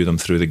talk a few of them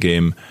through the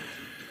game.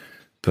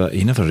 But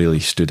he never really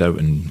stood out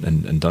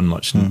and done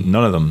much.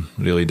 None of them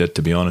really did,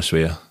 to be honest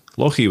with you.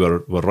 Lochie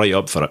were right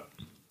up for it.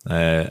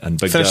 And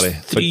Big First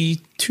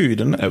Gary... 3-2,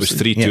 didn't it? It was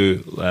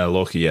 3-2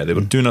 Lochie, yeah. They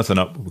were 2-0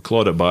 up. We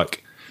clawed it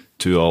back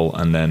 2-2,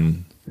 and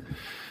then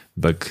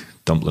big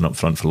dumpling up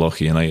front for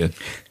Lochie United.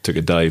 Took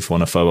a dive,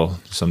 won a foul.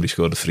 Somebody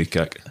scored a free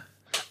kick.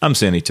 I'm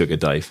saying he took a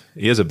dive.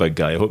 He is a big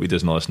guy. I hope he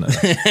doesn't listen to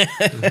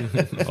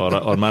it.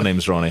 or my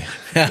name's Ronnie.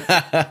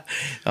 I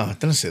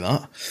didn't say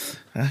that.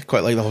 I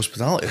quite like the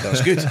hospitality.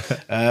 That's good.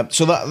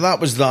 So that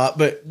was that,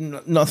 but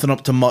nothing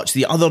up to much.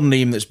 The other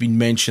name that's been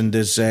mentioned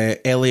is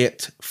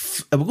Elliot.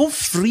 Are we going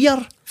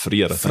Freer?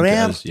 Freer, I think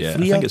it is. Yeah,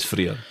 Freer? I think it's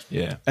Freer.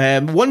 Yeah.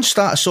 One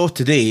stat I saw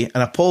today,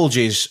 and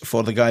apologies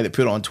for the guy that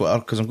put it on Twitter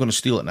because I'm going to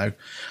steal it now.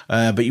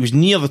 But he was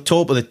near the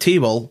top of the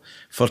table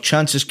for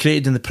chances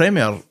created in the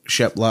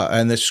Premiership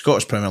and the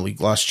Scottish Premier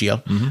League last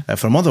year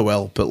for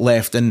Motherwell, but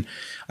left. And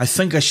I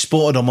think I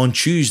spotted him on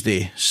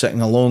Tuesday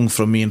sitting along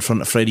from me in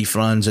front of Freddie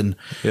Franz and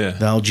the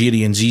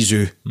Algerian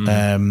Zizou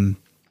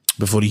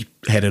before he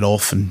headed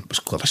off, and was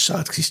clearly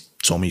sad because he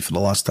saw me for the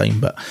last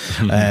time. But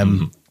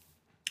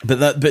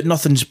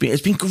nothing's been.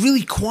 It's been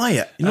really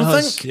quiet. You know,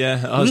 I think. Yeah,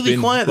 it has really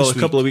been. quiet. Well, this a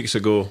couple of weeks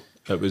ago,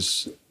 there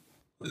was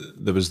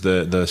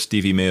the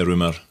Stevie May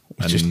rumour.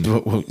 Just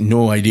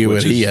no idea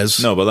where he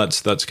is. No,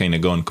 but that's kind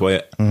of gone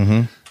quiet.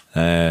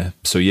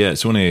 So yeah,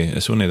 it's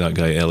only that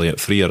guy Elliot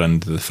Freer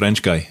and the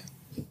French guy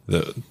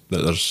that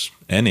there's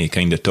any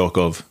kind of talk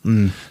of.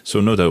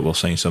 So no doubt we'll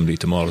sign somebody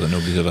tomorrow that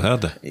nobody's ever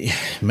heard of. Yeah,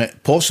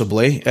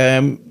 possibly.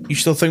 You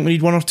still think we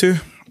need one or two?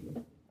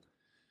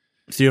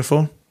 3 or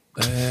 4?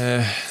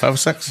 5 or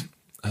 6?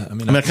 I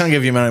mean, I can't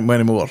give you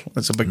many more.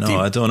 It's a big team.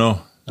 I don't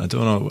know.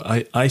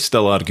 I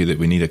still argue that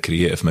we need a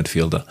creative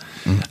midfielder.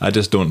 I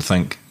just don't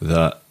think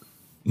that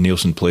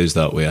Nielsen plays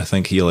that way. I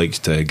think he likes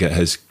to get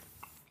his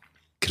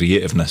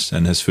creativeness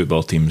in his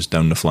football teams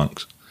down the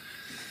flanks.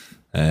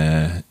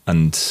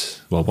 And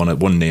well,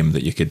 one name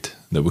that we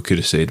could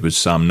have said was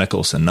Sam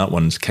Nicholson. That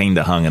one's kind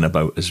of hanging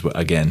about as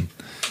again.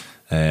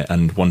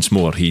 And once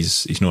more,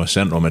 he's not a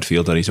central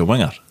midfielder. He's a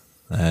winger.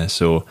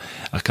 So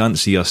I can't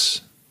see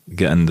us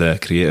getting the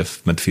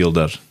creative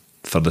midfielder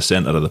for the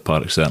centre of the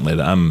park, certainly,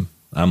 that I'm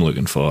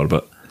looking for,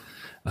 but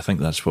I think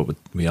that's what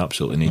we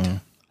absolutely need.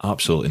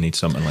 Absolutely need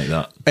something like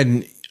that.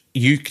 And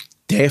you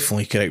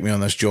definitely correct me on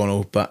this,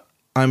 Jonno, but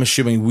I'm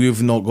assuming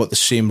we've not got the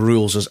same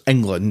rules as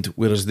England,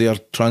 whereas their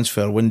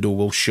transfer window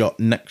will shut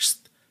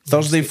next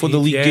Thursday for the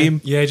league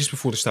game. Yeah, just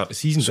before the start of the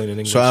season down in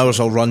England. So ours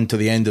will run to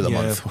the end of the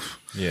month.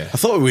 Yeah. I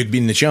thought we'd be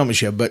in the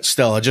championship, but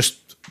still, I just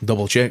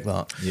double check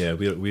that. Yeah,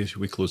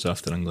 we close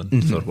after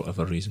England for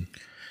whatever reason.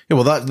 Yeah,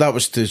 well, that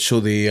was to show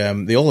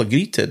they all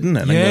agreed to it, didn't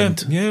it? In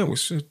England? Yeah, it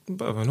was a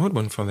bit of an odd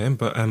one for them,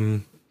 but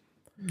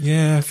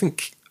yeah, I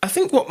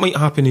think what might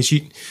happen is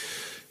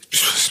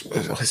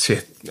let's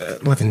say,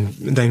 living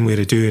down where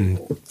I do,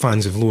 and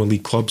fans of lower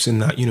league clubs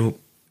and that,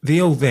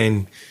 they'll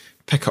then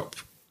pick up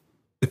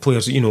the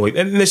players, like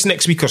in this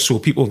next week or so,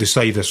 people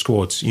decide their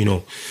squads,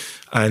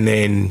 and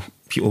then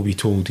people will be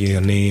told yeah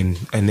or nay,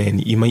 and then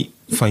you might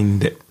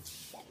find that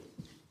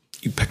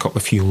you pick up a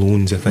few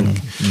loans, I think,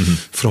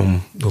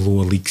 from the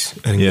lower leagues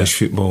in English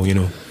football,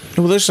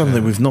 Well, there's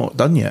something we've not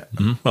done yet.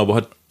 Well, we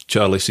had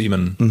Charlie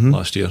Seaman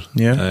last year.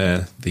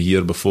 Yeah. The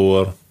year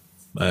before,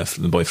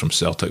 the boy from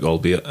Celtic,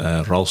 albeit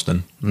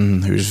Ralston.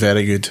 Who was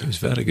very good. He was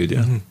very good,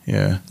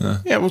 Yeah.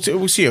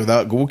 We'll see how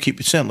that goes. We'll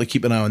certainly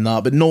keep an eye on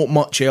that, but not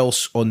much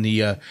else on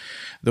the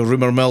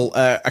rumour mill.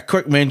 A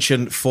quick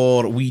mention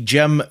for wee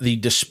Jim. The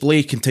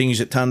display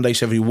continues at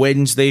Tannadice every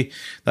Wednesday.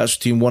 That's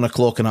between 1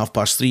 o'clock and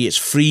 3:30. It's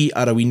free. I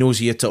had a wee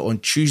nosy at it on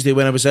Tuesday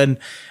when I was in,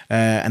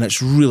 and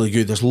it's really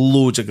good. There's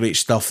loads of great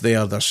stuff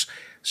there. There's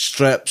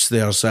strips.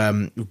 There's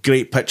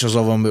great pictures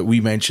of him that we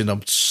mentioned.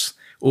 I'm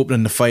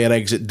opening the fire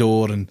exit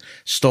door and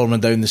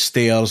storming down the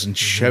stairs and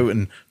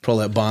shouting,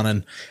 probably at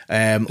Bannon.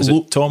 Is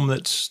it Tom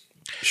that's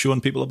showing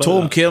people about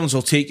Tom that? Cairns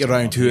will take you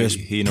around, who is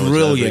he knows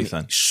brilliant,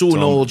 everything. so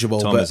knowledgeable.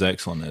 Tom but is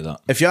excellent at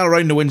that. if you're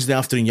around the Wednesday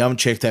afternoon, you haven't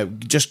checked out,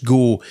 just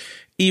go.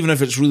 Even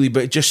if it's really,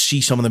 but just see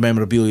some of the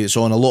memorabilia that's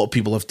on. A lot of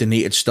people have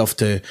donated stuff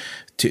to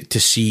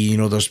see.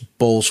 There's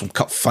balls from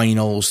cup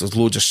finals. There's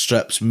loads of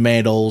strips,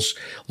 medals,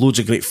 loads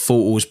of great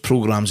photos,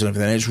 programs, and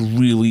everything. It's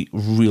really,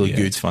 really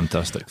good. It's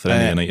fantastic for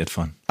any United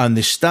fan. And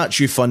the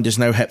statue fund has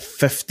now hit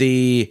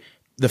the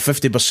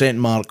 50%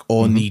 mark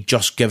on the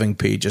Just Giving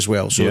page as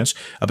well. So it's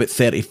about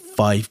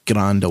 35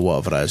 grand or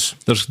whatever it is.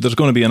 There's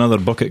going to be another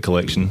bucket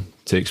collection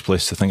takes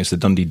place. I think it's the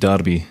Dundee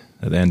Derby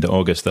at the end of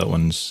August. That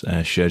one's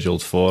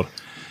scheduled for.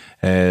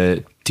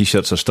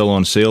 T-shirts are still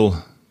on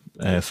sale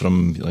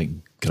from like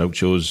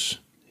Groucho's,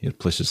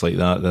 places like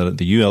that. They're at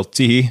the ULT.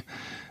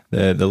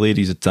 The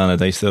ladies at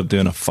Tannadice, they're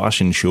doing a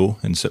fashion show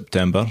in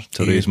September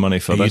to raise money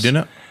for this. Are you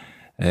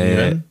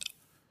doing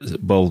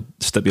it? Well,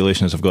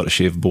 stipulation is I've got to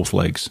shave both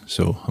legs,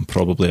 so I'm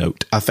probably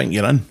out. I think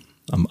you're in.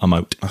 I'm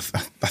out. I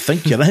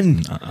think you're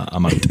in.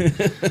 I'm out.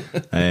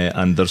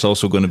 And there's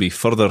also going to be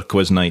further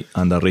quiz night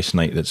and a race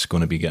night that's going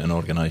to be getting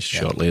organised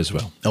shortly as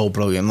well. Oh,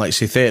 brilliant. Like I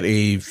say,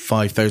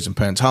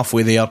 £35,000,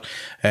 halfway there.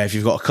 If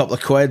you've got a couple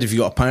of quid, if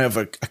you've got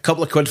a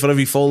couple of quid for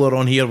every follower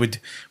on here,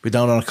 we'd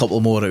down on a couple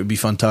more. It would be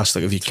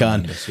fantastic if you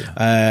can.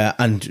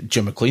 And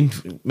Jim McLean,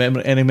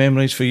 any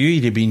memories for you?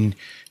 He'd have been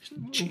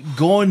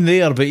gone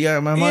there, but I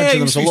imagine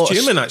there was a lot of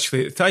chairman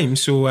actually at the time.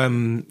 So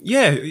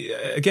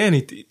again,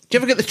 do you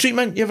ever get the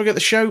treatment? You ever get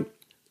the shout?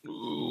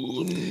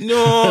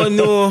 No,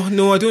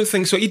 I don't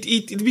think so.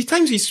 There'd be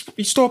times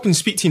he'd stop and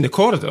speak to you in the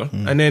corridor,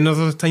 and then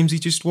other times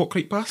he'd just walk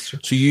right past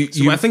you.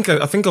 So I think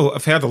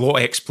I've heard a lot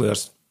of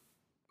ex-players.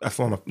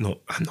 I'm not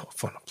a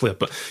former player,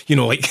 but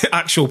like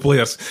actual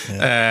players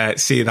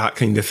say that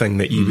kind of thing,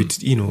 that you would,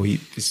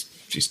 it's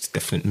just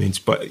different moods.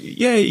 But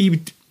yeah, he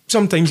would.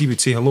 Sometimes he would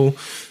say hello.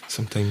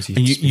 Sometimes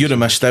you'd have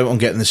missed out on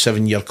getting the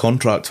 7-year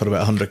contract for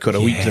about £100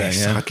 a week. Then,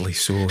 sadly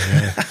so.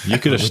 Yeah. You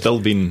could have still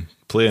been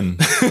playing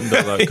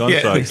under that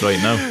contract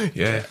right now.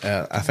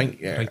 Yeah, I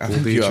think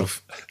you are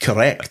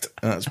correct.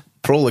 That's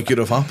probably could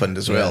have happened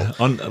as well.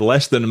 On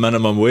less than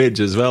minimum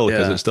wage as well,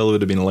 because it still would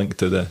have been linked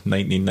to the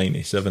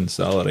 1997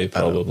 salary,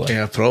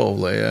 probably.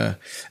 Probably.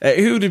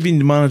 Who would have been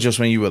the managers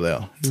when you were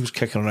there? Who was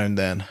kicking around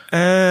then?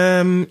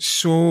 I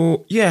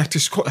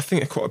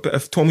think I caught a bit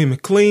of Tommy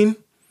McLean.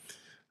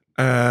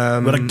 We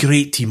had a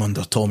great team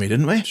under Tommy,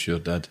 didn't we? Sure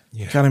did.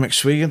 Gary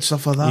McSwig and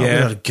stuff like that. We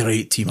had a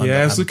great team under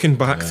him. I was looking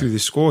back through the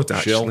squad,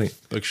 actually.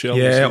 Big Shell.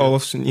 Yeah,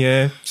 Olafson,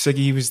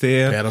 Siggy was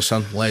there.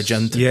 Pedersen,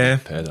 legend. Yeah.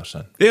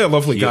 Pedersen. They're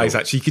lovely guys,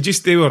 actually.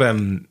 They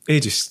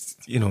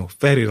were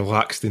very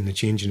relaxed in the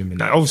changing room.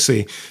 And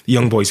obviously, the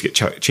young boys get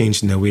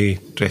changed in the away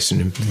dressing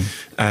room.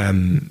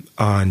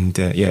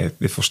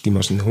 The first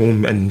teamers in the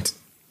home.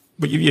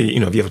 But if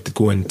you ever to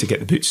go in to get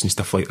the boots and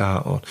stuff like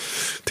that, or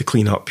to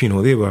clean up, I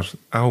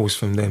always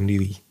found them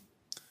really.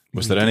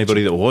 Was there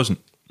anybody that wasn't?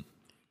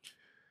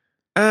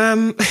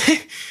 No,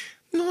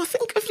 I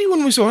think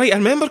everyone was all right. I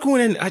remember going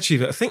in.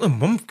 Actually, I think my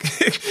mum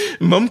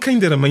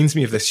kind of reminds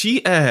me of this.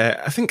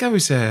 I think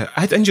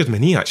I'd injured my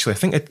knee. Actually, I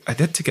think I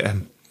did to get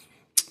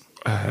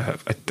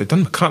I'd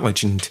done my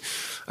cartilage, and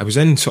I was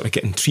in sort of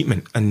getting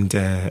treatment, and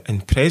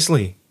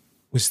Presley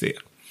was there,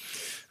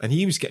 and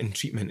he was getting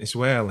treatment as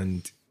well,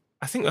 and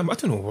I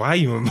don't know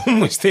why my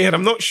mum was there.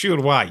 I'm not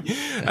sure why.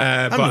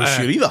 I'm not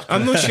sure either.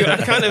 I'm not sure. I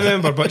can't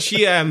remember. But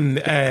she,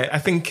 I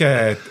think,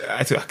 I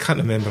can't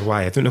remember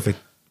why. I don't know if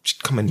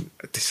she'd come in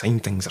to sign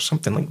things or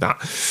something like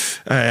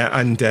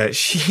that.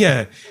 She,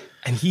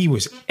 and he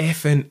was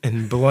effing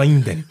and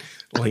blinding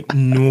like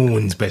no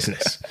one's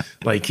business.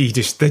 Like he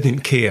just didn't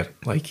care.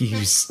 Like he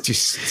was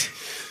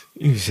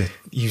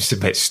a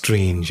bit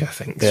strange, I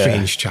think.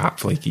 Strange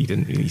chap. Like he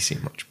didn't really say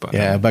much. But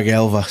big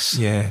Elvis.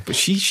 Yeah, but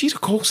she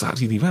recalls that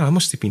really well. I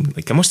must have been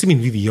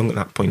really young at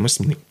that point. I must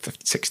have been like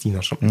 15, 16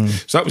 or something.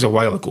 So that was a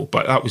while ago.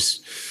 But that was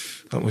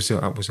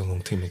a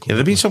long time ago. Yeah,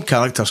 there'd been some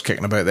characters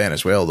kicking about then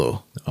as well,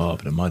 though. Oh, I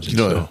can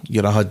imagine.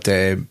 You'd have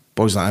had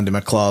boys like Andy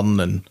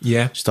McLaren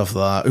and stuff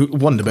like that.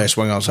 One of the best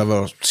wingers I've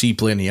ever seen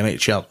play in the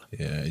United shirt.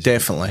 Yeah,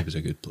 definitely. He was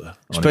a good player,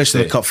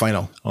 especially the cup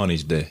final on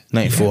his day.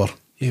 94. Yeah.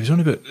 He was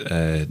only about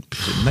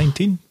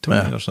 19,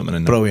 20 or something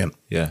in there. Brilliant.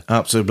 Yeah.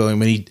 Absolutely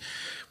brilliant.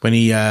 When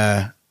he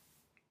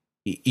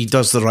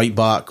does the right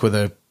back with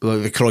the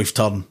Cruyff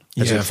turn.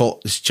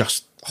 It's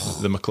just...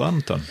 The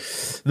McLaren turn.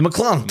 The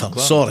McLaren turn.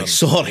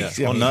 Sorry.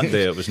 Yeah. On that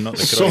day, it was not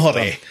the Cruyff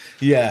turn.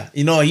 Yeah.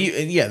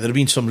 There have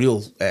been some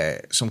real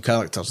some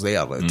characters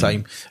there at the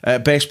time.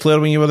 Best player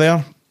when you were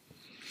there?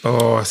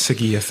 Oh,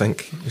 Siggy, I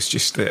think. It was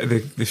just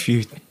the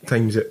few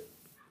times that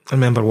I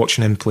remember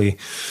watching him play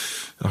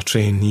or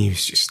train. He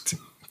was just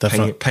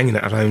pinging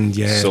it around.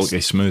 Yeah,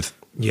 silky smooth.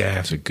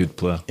 Yeah, he's a good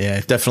player. Yeah,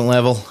 different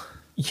level.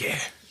 Yeah,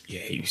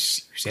 he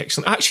was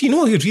excellent. Actually,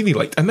 who I really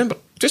liked. I remember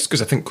just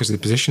because of the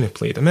position he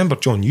played. I remember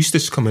John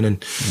Eustace coming in,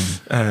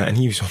 and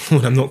he was.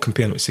 I'm not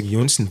comparing it with Siggy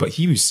Johnson, but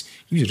he was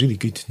really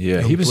good.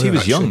 Yeah, he was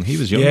young. He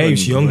was young. Yeah, he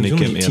was young. When he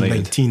came 18, to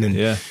 19,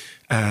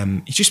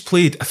 and he just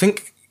played. I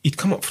think he'd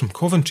come up from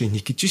Coventry, and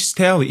you could just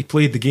tell that he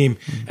played the game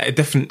a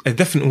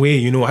different way.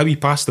 You know how he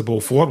passed the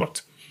ball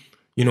forward.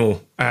 You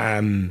know,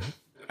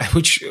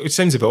 which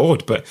sounds a bit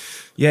odd, but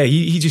yeah,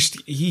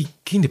 he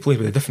kind of played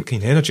with a different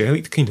kind of energy. I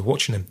liked kind of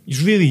watching him.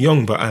 He's really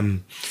young, but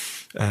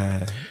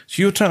so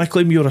you were trying to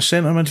claim you were a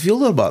centre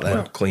midfielder back then?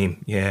 Well,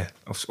 claim, yeah,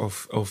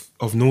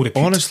 of no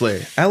repeat.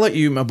 Honestly, I let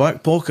you in my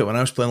back pocket when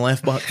I was playing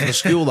left back for the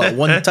school that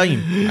one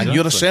time, and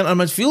you're a centre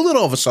midfielder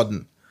all of a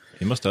sudden.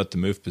 He must have had to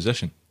move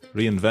position,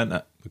 reinvent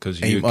it, because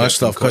you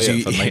must have, because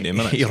for 90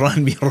 minutes. He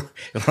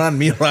ran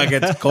me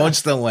ragged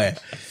constantly.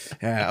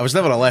 Yeah, I was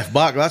never a left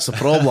back. That's the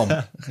problem.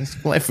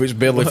 Left foot's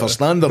barely for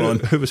standing on.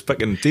 Who was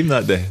picking the team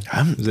that day?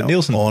 Was it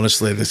Nielsen?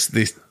 Honestly,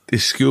 the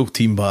school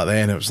team back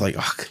then, it was like,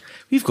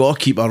 we've got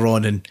to keep her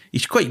on, and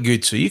he's quite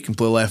good, so you can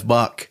play left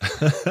back.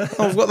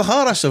 We've got the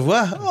Harris of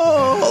what?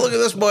 Oh, look at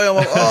this boy. I'm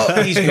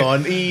like,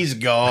 he's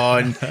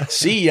gone.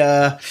 See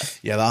ya.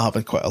 Yeah, that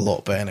happened quite a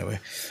lot, but anyway.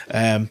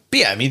 But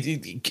yeah, I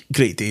mean,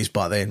 great days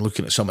back then,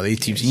 looking at some of the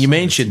teams. And you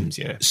mentioned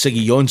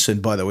Siggy Johnson,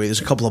 by the way.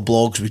 There's a couple of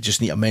blogs we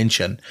just need to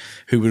mention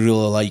who we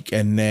really like,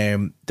 and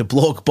the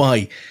blog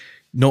by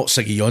not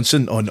Siggy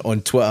Johnson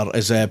on Twitter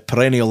is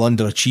Perennial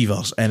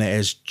Underachievers, and it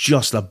is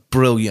just a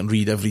brilliant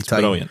read every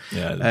time. Brilliant,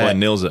 yeah. The boy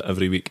nails it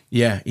every week.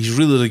 Yeah, he's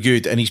really, really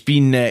good, and he's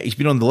been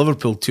on the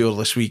Liverpool tour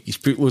this week. He's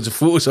put loads of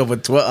photos up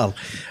on Twitter,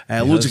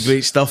 loads of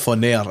great stuff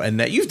on there, and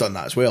you've done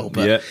that as well.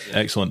 But yeah,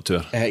 excellent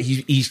tour.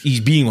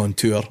 He's being on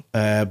tour,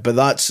 but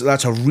that's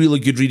a really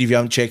good read if you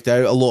haven't checked it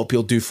out. A lot of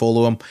people do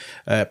follow him.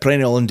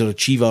 Perennial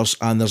Underachievers,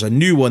 and there's a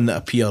new one that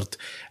appeared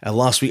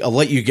last week. I'll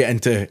let you get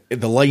into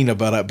the line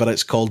about it, but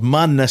it's called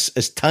Madness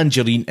is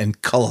Tangerine in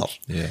Colour.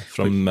 Yeah,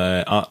 from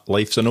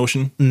Life's an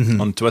Ocean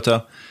on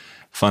Twitter.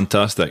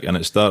 Fantastic. And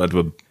it started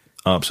with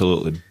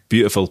absolutely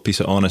beautiful piece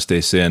of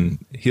honesty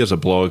saying, here's a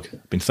blog,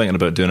 been thinking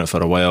about doing it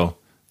for a while,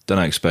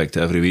 didn't expect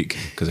it every week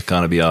because I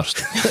can't be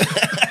arsed.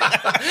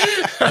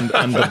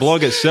 and the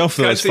blog itself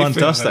though is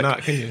fantastic.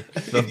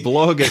 The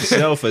blog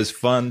itself is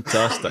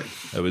fantastic.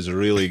 It was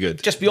really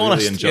good. Just be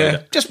honest. Really enjoyed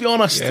it. Just be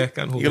honest. Yeah,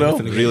 can't hold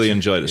really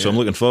enjoyed it. So I'm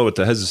looking forward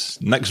to his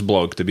next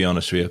blog, to be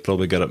honest with you.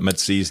 Probably get it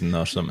mid-season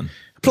or something.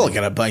 Probably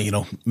get it by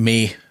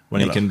May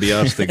when he can be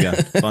arsed again.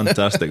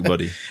 Fantastic,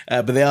 buddy.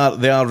 But they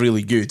are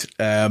really good.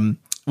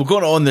 We're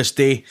going on this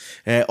day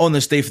for the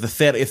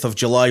 30th of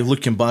July,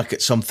 looking back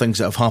at some things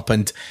that have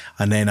happened,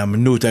 and then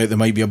I'm no doubt there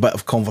might be a bit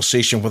of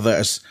conversation with it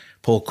as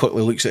Paul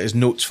quickly looks at his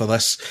notes for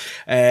this.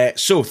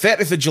 So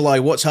 30th of July,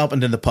 what's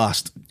happened in the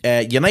past?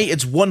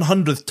 United's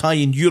 100th tie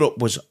in Europe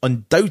was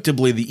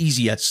undoubtedly the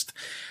easiest.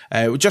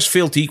 We just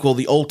failed to equal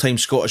the all-time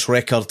Scottish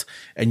record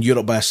in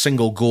Europe by a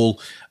single goal.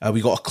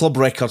 We got a club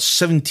record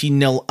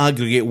 17-0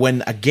 aggregate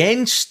win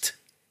against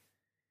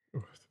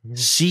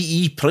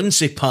CE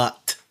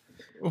Principat,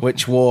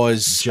 which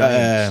was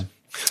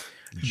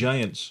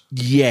Giants.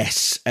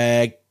 Yes.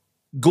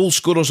 Goal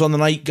scorers on the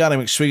night: Gary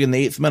McSwig in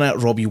the 8th minute,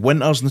 Robbie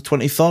Winters in the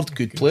 23rd.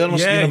 Good player,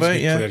 must have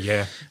been about.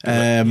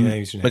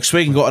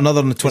 McSwig got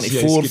another in the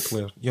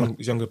 24th.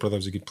 His younger brother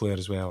was a good player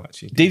as well,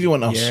 actually. Davy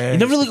Winters. He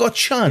never really got a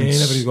chance. Yeah, he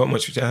never really got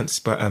much of a chance,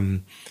 but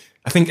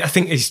I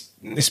think he's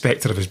the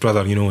spectre of his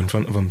brother, in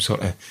front of him,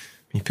 sort of.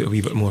 He put a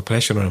wee bit more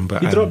pressure on him,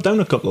 but he dropped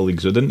down a couple of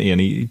leagues, though, didn't he? And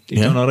he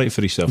done all right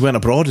for himself. He went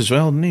abroad as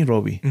well, didn't he,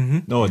 Robbie? Mm-hmm.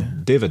 No,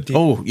 David.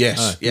 Oh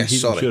yes, yes. I'm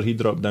sorry, sure he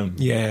dropped down.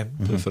 Yeah,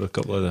 for a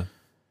couple of the.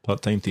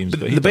 part-time teams.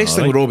 But The best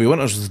thing with Robbie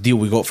Winters was the deal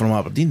we got from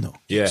Aberdeen, though.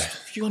 yeah, A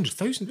few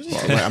 100,000, wasn't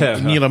it?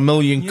 Like near $1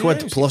 million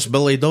quid Yeah, plus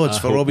Billy Dodds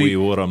I for hope Robbie. we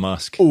wore a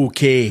mask.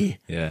 Okay.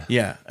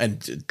 Yeah.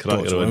 And Cracker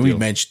Dodds, of a we deal.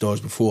 mentioned Dodds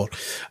before.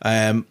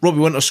 Robbie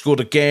Winters scored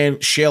again.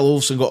 Shell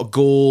Olsen got a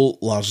goal.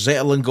 Lars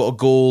Zetterlund got a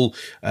goal.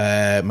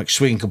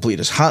 McSwain completed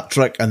his hat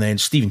trick, and then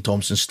Stephen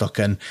Thompson stuck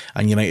in,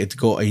 and United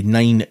got a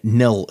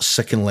 9-0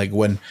 second leg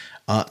win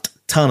at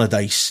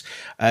Tannadice.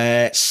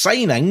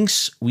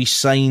 Signings we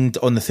signed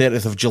on the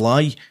 30th of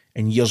July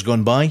in years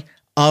gone by.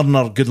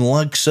 Arnar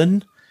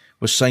Gunnlaugsson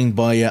was signed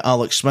by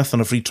Alex Smith on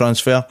a free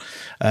transfer,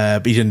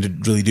 but he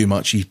didn't really do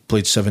much. He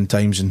played 7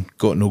 times and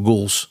got no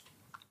goals.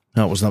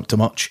 That wasn't up to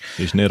much.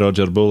 He's near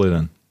Roger Bowley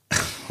then.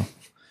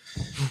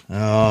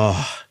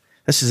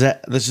 This is it.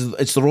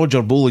 It's the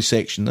Roger Bowley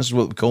section. This is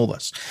what we call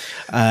this.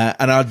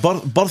 And I had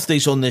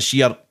birthdays on this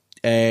year.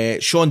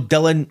 Sean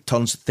Dillon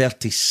turns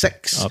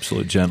 36.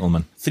 Absolute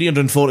gentleman.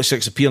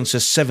 346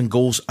 appearances, 7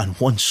 goals, and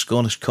 1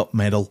 Scottish Cup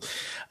medal.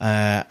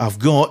 I've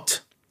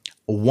got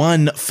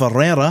Juan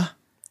Ferreira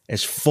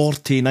is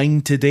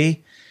 49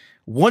 today,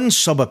 1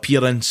 sub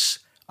appearance,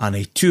 and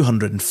a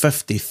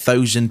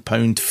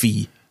 £250,000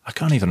 fee. I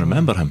can't even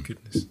remember him.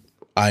 Goodness.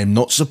 I'm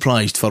not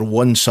surprised for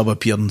 1 sub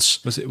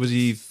appearance. Was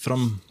he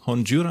from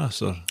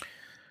Honduras or?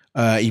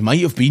 He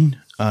might have been.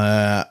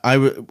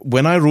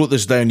 When I wrote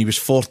this down, he was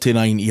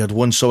 49. He had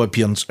 1 sub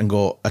appearance and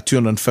got a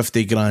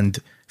 250 grand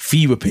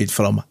fee we paid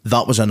for him.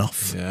 That was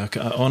enough. Yeah,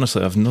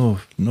 honestly, I've no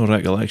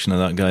recollection of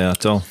that guy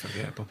at all.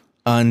 Forgettable.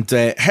 And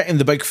hitting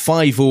the big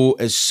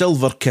 5-0 is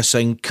silver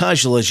kissing,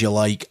 casual as you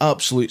like,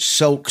 absolute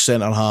silk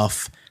centre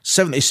half,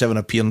 77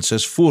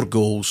 appearances, 4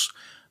 goals,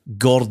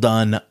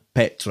 Gordon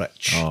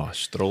Petric. Oh,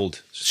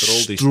 strolled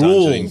his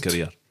tangerine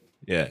career.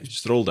 Yeah, he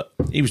strolled it.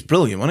 He was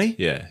brilliant, wasn't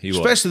he? Yeah, he was.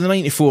 Especially the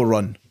 94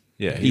 run.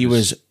 Yeah, he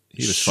was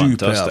superb.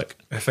 fantastic.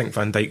 I think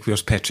Van Dijk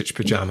wears Petric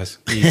pyjamas.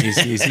 He's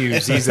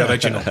the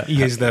original.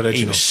 He is the He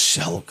original. was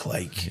silk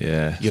like.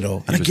 Yeah, You know.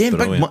 he And was again,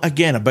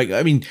 brilliant. a big,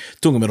 I mean,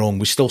 don't get me wrong,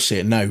 we still say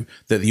it now,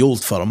 that the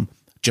old firm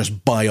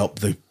just buy up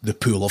the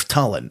pool of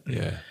talent.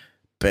 Yeah,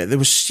 But there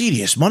was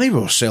serious money we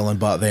were selling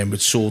back then.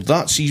 We'd sold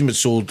that season. We'd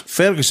sold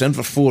Ferguson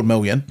for $4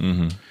 million.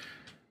 Mm-hmm.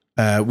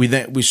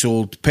 We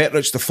sold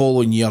Petric the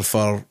following year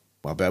for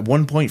about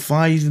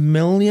 1.5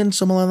 million,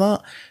 something like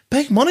that.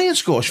 Big money in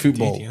Scottish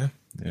football. Yeah.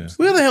 yeah.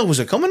 Where the hell was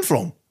it coming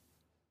from?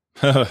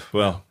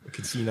 Well, I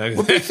can see now.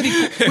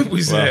 It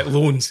was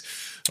loans.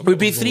 We'd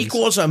be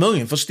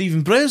 $750,000 for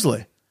Stephen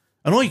Presley.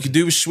 And all you could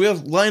do was swear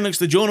lying next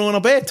to Jonno on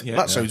a bed. Yeah.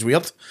 That sounds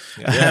weird.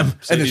 yeah.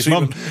 In his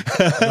mum. In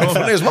front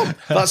of his mum.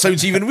 That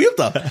sounds even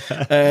weirder.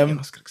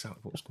 That's exactly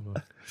what was going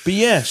on. But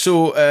yeah,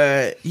 so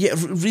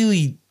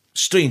really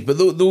strange. But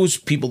those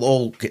people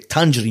all get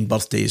tangerine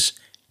birthdays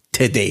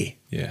today.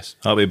 yes.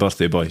 Happy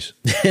birthday, boys.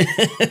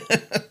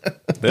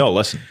 They all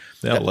listen.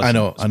 I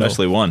know.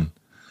 Especially one.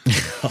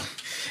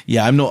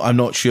 Yeah, I'm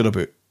not sure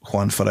about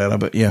Juan Ferreira,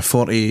 but yeah,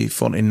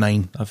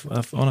 49.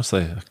 I've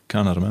honestly, I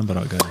can't remember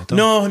that guy. I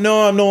don't.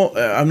 No,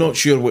 I'm not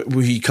sure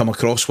what he come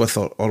across with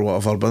or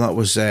whatever. But that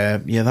was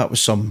that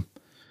was some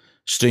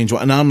strange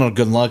one. And Arnar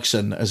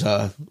Gunnlaugsson is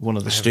one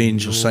of the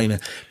stranger signing.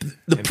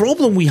 The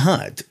problem we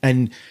had,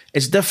 and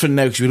it's different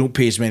now because we don't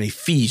pay as many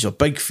fees or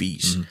big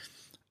fees,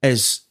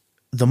 is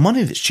the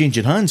money that's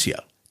changing hands here.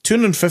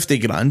 250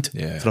 grand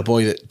Yeah. for a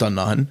boy that done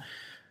nothing.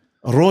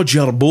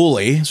 Roger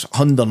Bowley,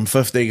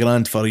 150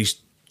 grand for his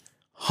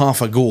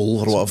half a goal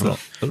or whatever.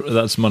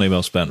 That's money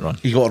well spent, Ron.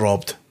 He got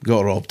robbed.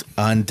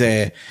 And,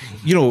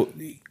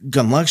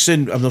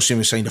 Gunnlaugsson, I'm not saying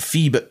we signed a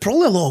fee, but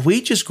probably a lot of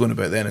wages going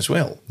about then as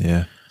well.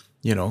 Yeah.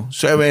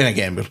 So, and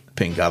again, we're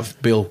paying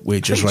Gareth Bale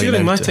wages right now.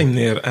 During my time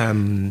there, I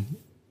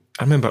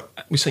remember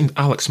we signed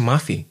Alex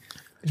Maffey.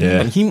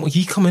 Yeah. And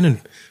he come in and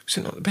was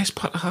it not the best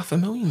part of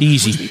 $500,000?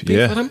 Easy. Was we paid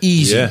Yeah. for him?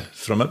 Easy. Yeah,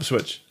 from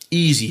Ipswich.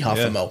 Easy half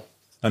Yeah. a mil.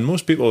 And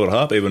most people were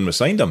happy when we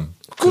signed him.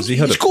 Because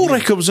his goal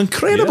record was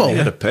incredible. He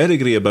had a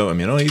pedigree about him,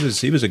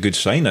 he was a good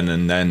signing,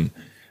 and then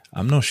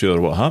I'm not sure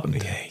what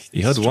happened. Yeah,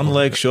 he had one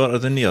leg shorter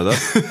than the other.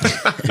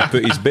 He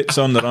put his bits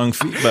on the wrong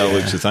feet by the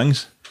looks of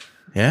things.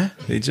 Yeah.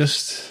 He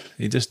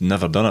just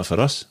never done it for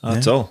us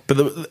at all. But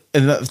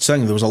in that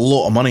thing, there was a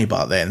lot of money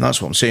back then.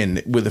 That's what I'm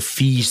saying. With the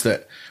fees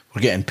that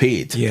were getting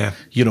paid. Yeah.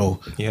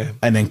 Yeah.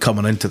 And then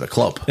coming into the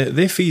club.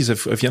 They fees,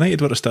 if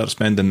United were to start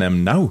spending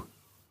them now,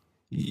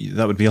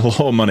 that would be a lot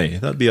of money.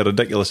 That'd be a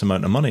ridiculous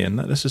amount of money, and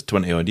this is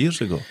 20 odd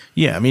years ago.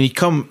 Yeah, I mean,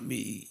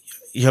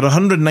 he had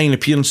 109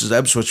 appearances at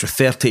Ipswich with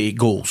 38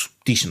 goals.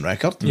 Decent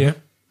record. Yeah.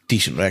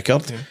 Decent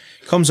record. Yeah.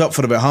 Comes up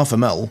for about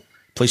 $500,000,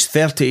 plays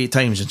 38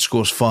 times and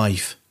scores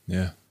 5.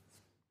 Yeah.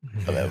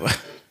 Yeah.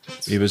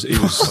 He was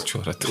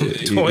poor.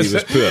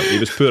 He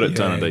was poor at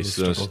Tannadice.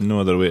 There's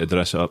no other way to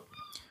dress it up.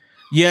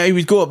 Yeah, he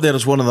would go up there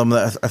as one of them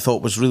that I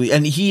thought was really...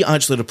 And he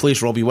actually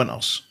replaced Robbie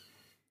Winters.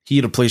 He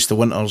replaced the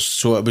Winters,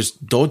 so it was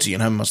Doddsy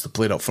and him must have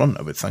played up front,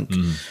 I would think.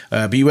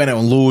 But he went out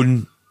on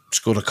loan,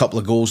 scored a couple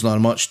of goals, not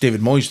much.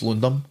 David Moyes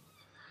loaned him.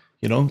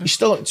 You know, he's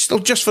still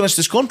just finished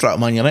his contract at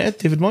Man United,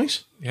 David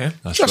Moyes. Yeah,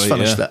 That's just right,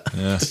 finished yeah. it.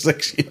 Yeah.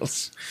 6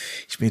 years.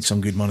 He's made some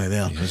good money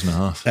there. Years and a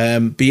half.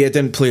 But yeah,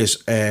 didn't play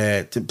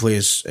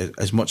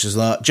as much as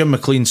that. Jim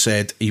McLean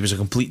said he was a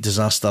complete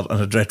disaster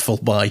and a dreadful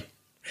buy.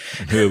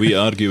 Who are we to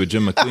argue with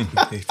Jim McLean?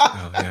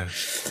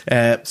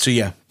 So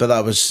yeah, but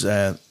that was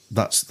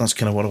that's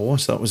kind of what it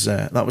was. That was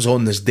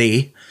on this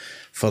day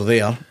for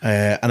there.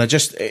 And I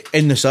just,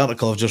 in this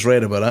article I've just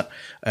read about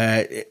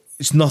it,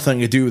 it's nothing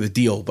to do with the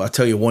deal. But I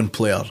tell you, one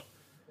player,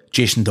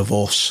 Jason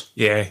DeVos.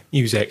 Yeah,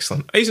 he was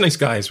excellent. He's a nice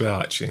guy as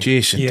well, actually.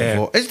 Jason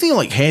DeVos. Isn't he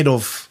like head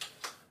of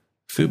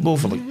football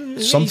for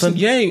like something?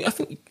 Yeah, I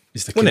think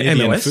Is the one of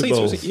Canadian MLS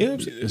football? sites, was it? Yeah,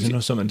 Is it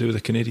not something to do with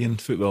the Canadian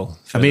football?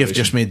 I may have Federation?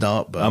 just made that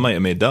up. But I might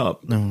have made that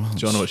up. No,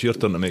 John, it's your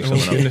turn to make oh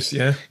something up. goodness,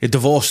 yeah.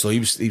 DeVos though, he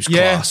was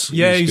class.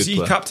 Yeah, He was he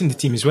good player. captained the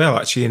team as well,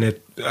 actually. And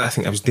I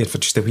think I was there for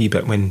just a wee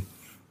bit when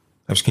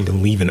I was kind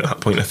of leaving at that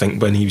point. I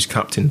think when he was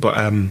captain, but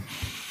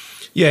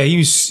yeah, he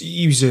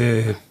was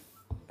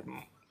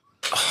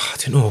I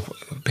don't know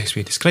the best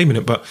way of describing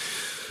it, but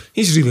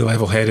he's really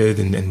level-headed,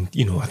 and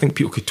you know, I think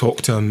people could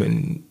talk to him,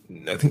 and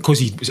I think because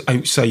he was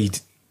outside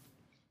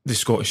the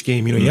Scottish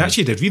game, you know, he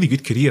actually did a really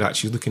good career.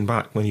 Actually, looking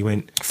back when he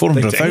went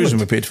 400,000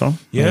 we paid for him.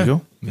 Yeah. There you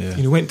go. Yeah.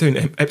 you know, went down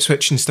to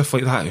Ipswich and stuff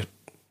like that.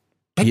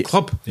 Big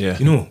club, Yeah.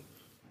 you know,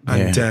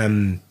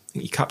 and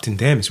he captained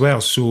them as well.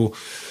 So,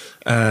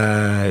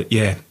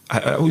 yeah,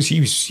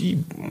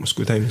 he must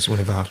go down as one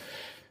of our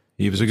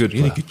He was a good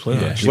really player. good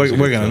player. Yeah, actually. he was a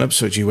good Wigan and player.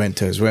 Ipswich he went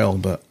to as well,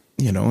 but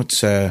you know,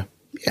 it's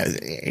yeah,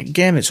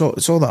 again, it's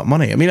all that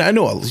money. I mean, I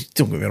know,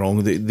 don't get me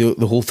wrong,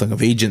 the whole thing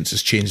of agents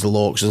has changed a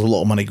lot because there's a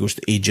lot of money goes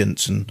to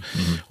agents and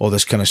all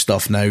this kind of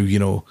stuff now, you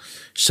know,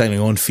 signing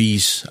on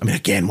fees. I mean,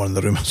 again, one of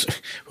the rumours,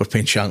 we're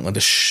paying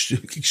Shankland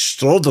an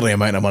extraordinary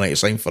amount of money to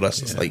sign for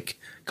us. It's like,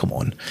 come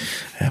on,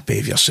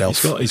 behave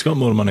yourself. He's got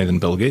more money than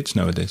Bill Gates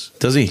nowadays.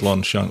 Does he?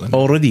 Lawrence Shankland.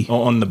 Already?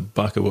 On the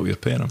back of what we're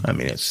paying him. I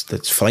mean,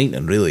 it's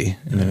frightening, really.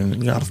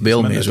 Gareth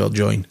Bale may as well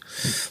join.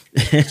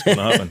 It's going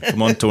to happen.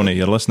 Come on, Tony,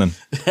 you're listening.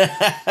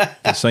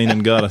 He's signing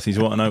Gareth, he's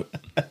wanting out.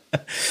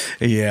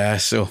 Yeah,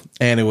 so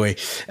anyway,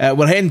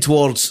 we're heading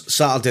towards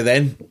Saturday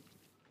then,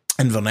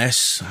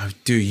 Inverness. I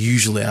do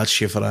usually ask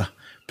you for a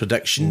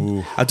prediction.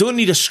 Ooh. I don't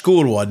need a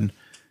score one.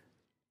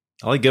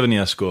 I like giving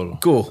you a score.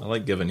 Go. I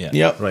like giving you.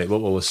 Yep. Right, what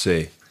will we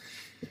say?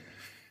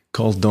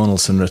 Carl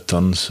Donaldson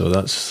returns, so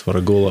that's for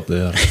a goal up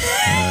there.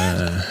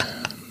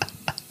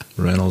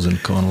 Reynolds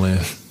and Connolly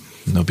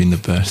not been the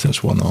best. That's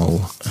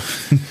 1-1.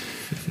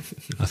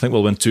 I think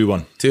we'll win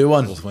 2-1.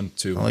 2-1. We'll win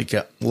 2-1. I like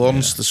it.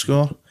 Lawrence the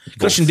score.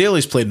 Christian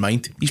Daly's played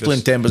mind. He's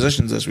playing 10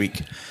 positions this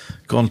week.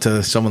 Gone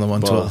to some of them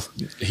on 12.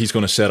 He's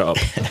going to set it up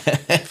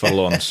for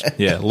Lawrence.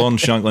 Yeah,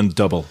 Lawrence Shankland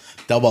double.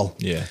 Double.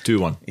 Yeah,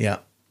 2-1. Yeah.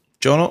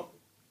 Jonno?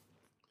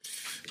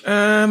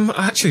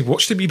 I actually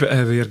watched a wee bit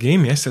of their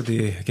game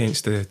yesterday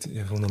against I'll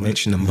not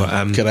mention them,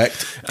 but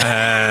Correct.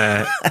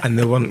 and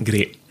they weren't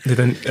great. They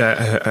didn't,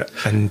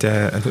 and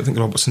I don't think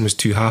Robertson was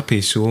too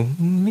happy. So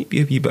maybe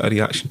a wee bit of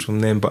reaction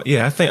from them. But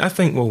yeah, I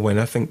think we'll win.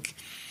 I think,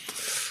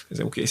 is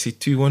it okay to say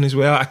 2-1 as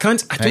well? I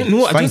don't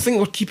know. I don't think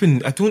we're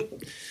keeping.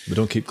 We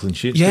don't keep clean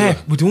sheets. Yeah, do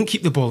we don't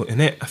keep the ball in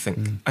it. I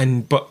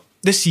think, but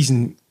this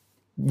season,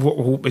 what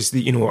we hope is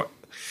that, you know,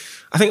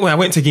 I think when I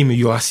went to a game with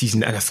you last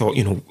season, and I thought,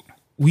 you know,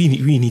 we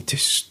need to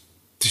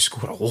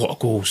score a lot of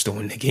goals still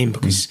in the game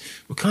because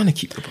we can't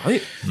keep the ball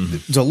out.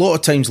 There's a lot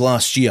of times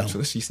last year. So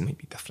this season might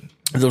be different.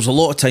 There was a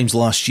lot of times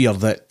last year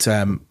that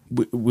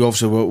we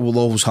obviously will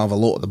always have a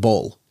lot of the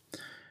ball,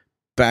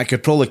 but I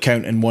could probably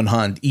count in one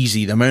hand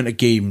easy the amount of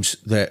games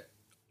that,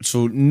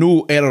 so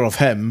no error of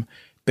him,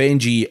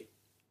 Benji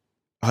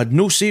had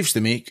no saves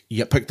to make,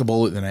 yet picked the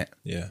ball out the net.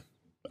 Yeah.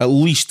 At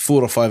least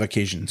 4 or 5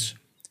 occasions.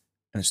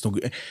 And it's no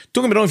good.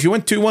 Don't get me wrong, if you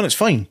win 2-1, it's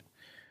fine.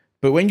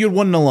 But when you're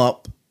 1-0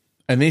 up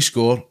and they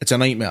score, it's a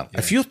nightmare. Yeah.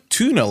 If you're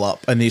 2-0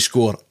 up and they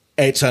score,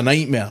 it's a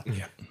nightmare.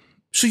 Yeah.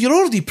 So you're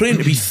already praying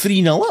to be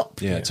 3-0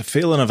 up. Yeah, it's a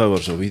failing of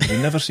ours, though. We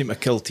never seem to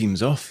kill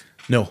teams off.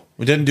 No,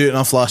 we didn't do it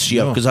enough last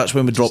year because that's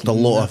when we dropped a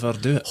lot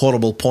of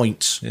horrible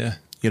points. Yeah.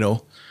 You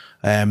know,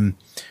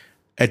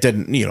 it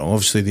didn't, you know,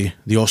 obviously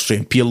the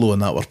Austrian Pirlo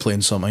and that were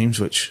playing sometimes,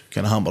 which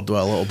kind of hampered it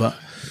a little bit.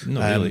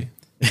 Not really.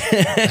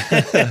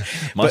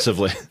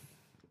 Massively.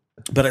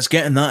 But it's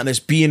getting that, and it's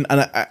being,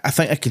 and I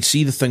think I can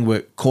see the thing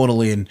with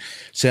Connolly, and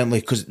certainly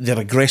because they're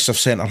aggressive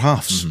centre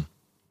halves.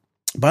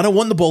 But I don't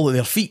want the ball at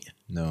their feet.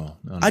 No.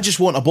 I just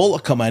want a ball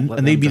to come in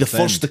and they'd be the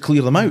first to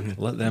clear them out.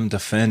 Let them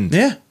defend.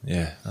 Yeah.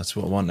 Yeah, that's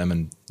what I want them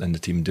in the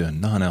team doing.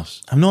 Nothing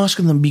else. I'm not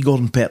asking them to be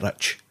Gordon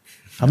Petrich.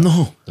 I'm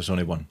not. There's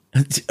only one.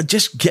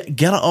 Just get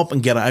it up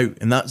and get it out,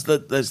 and that's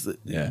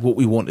what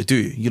we want to do.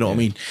 You know what I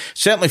mean?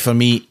 Certainly for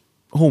me,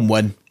 home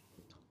win.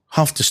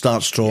 Have to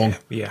start strong.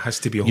 Yeah, it has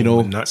to be a home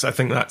win. I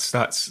think that's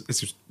as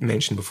was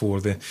mentioned before,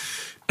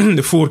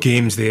 the 4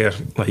 games there,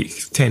 like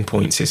 10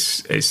 points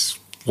is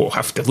what we'll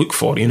have to look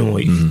for, you know,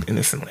 like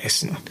anything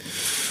less. And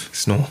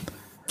it's not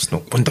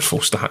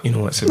wonderful start, you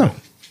know. It's no.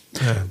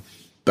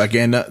 But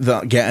again,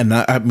 that getting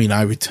that, I mean,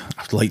 I'd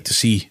like to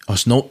see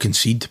us not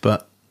concede,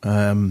 but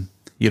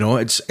You know,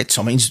 it's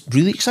something's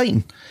really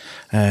exciting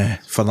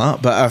for that.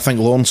 But I think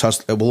Lawrence will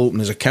open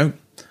his account.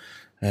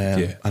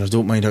 And I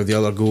don't mind how the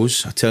other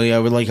goes. I tell you, I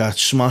would like a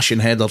smashing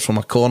header from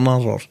a corner,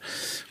 or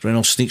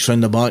Reynolds sneaks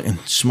round the back and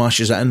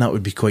smashes it in. That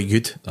would be quite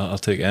good. I'll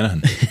take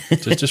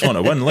anything. just want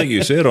to win, like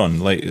you say, Ron.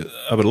 Like,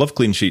 I would love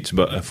clean sheets,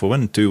 but if we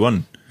win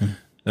 2-1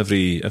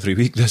 every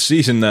week this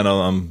season, then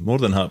I'm more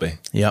than happy.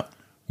 Yep.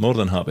 More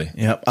than happy.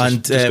 Yep.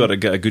 And just got to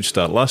get a good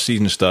start. Last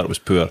season's start was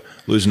poor,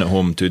 losing at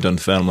home to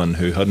Dunfermline,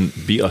 who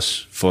hadn't beat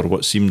us for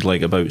what seemed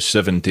like about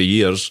 70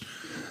 years.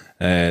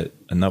 And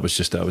that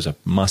was a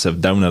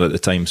massive downer at the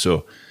time.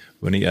 So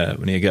we need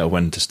to get a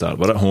win to start.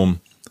 We're at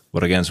home.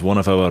 We're against one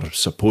of our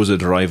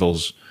supposed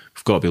rivals.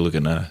 We've got to be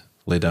looking to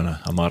lay down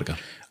a marker.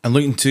 And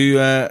looking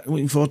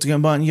forward to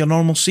getting back in your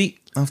normal seat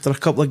after a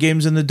couple of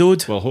games in the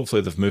Dode. Well,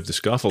 hopefully they've moved the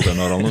scaffolding,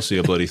 or I'll not see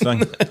a bloody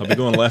thing. I'll be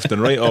going left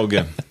and right all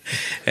game.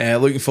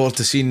 Looking forward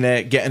to seeing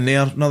getting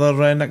there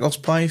another Nicholas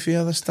pie for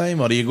you this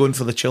time, or are you going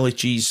for the chili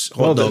cheese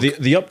hot dog?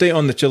 The update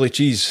on the chili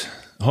cheese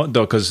hot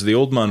dog, because the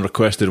old man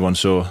requested one,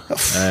 so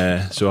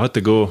I had to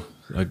go.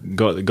 I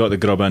got the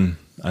grub in,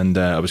 and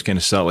I was kind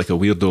of sat like a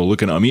weirdo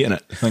looking at him eating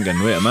it, thinking,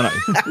 wait a minute,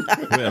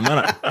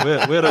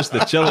 where is the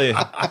chili?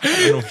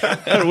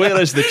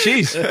 Where is the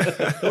cheese?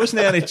 There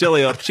wasn't any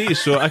chili or cheese,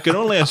 so I can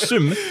only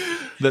assume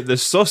that the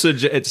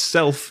sausage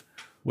itself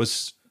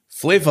was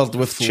flavoured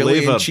with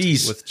chili and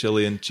cheese. With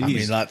chili and cheese. I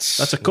mean,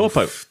 that's a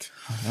cop-out.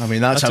 I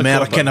mean, that's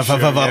American if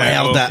I've ever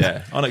heard it.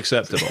 Yeah,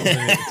 unacceptable.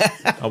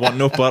 I want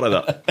no part of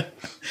that.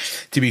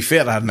 To be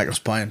fair, I had Nicholas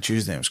pie on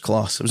Tuesday. It was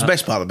class. It was the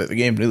best part about the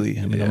game, really.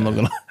 I mean, I'm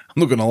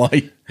not gonna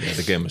lie. Yeah,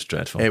 the game was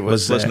dreadful. It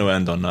was. Let's no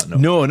end on that.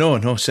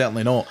 No,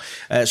 certainly not.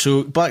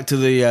 So back to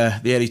the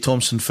Eddie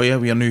Thompson fire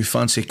with your new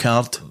fancy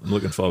card. I'm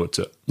looking forward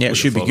to it. Yeah, it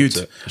should be good.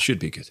 It should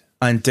be good.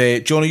 And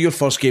Johnny, your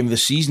first game of the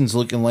season's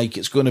looking like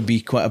it's going to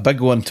be quite a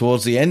big one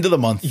towards the end of the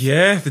month.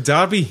 Yeah, the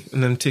derby,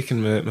 and I'm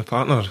taking my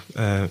partner,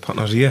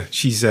 Ria.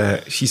 She's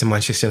a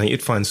Manchester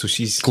United fan, so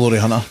she's Glory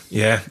hunter.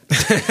 Yeah,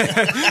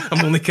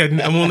 I'm only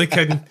kidding.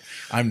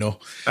 I'm no.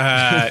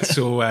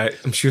 So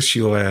I'm sure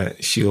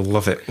she'll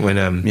love it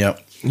when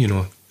you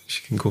know,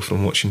 she can go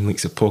from watching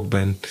leaks of Pogba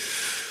and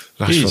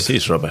Rashford.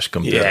 He's rubbish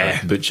compared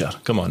to Butcher.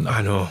 Come on now.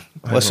 I know.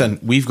 Listen,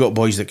 we've got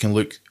boys that can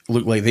look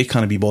like they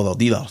can't be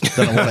bothered either.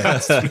 Don't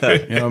worry.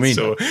 You know what I mean?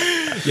 So,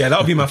 yeah,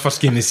 that'll be my first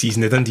game this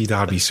season, the Dundee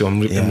derby. So I'm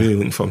really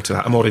looking forward to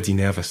that. I'm already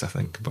nervous, I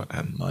think, but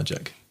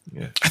magic.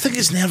 Yeah, I think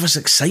it's nervous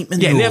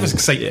excitement. Yeah, though. nervous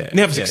excitement. Yeah.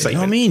 Nervous Yeah. excitement. You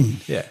know what I mean?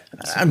 Yeah.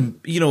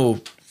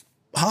 I'm,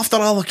 half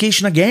their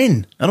allocation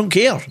again. I don't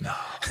care. No.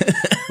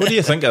 What do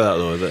you think of that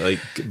though? That,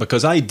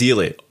 because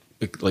ideally,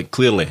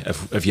 clearly,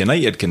 if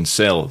United can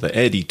sell the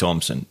Eddie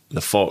Thompson,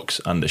 the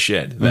Fox, and the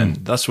Shed, then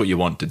that's what you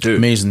want to do.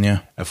 Amazing, yeah.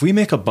 If we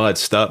make a bad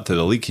start to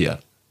the league here,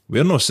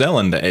 we're not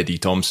selling the Eddie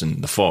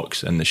Thompson, the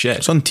Fox, and the Shed.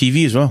 It's on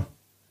TV as well.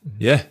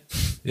 Yeah.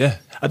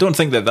 I don't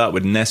think that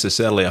would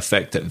necessarily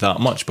affect it that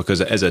much because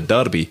it is a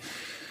derby,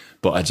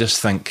 but I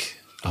just think,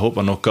 I hope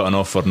we're not cutting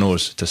off our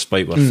nose to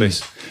spite our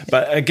face.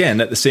 But again,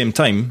 at the same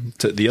time,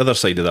 to the other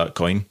side of that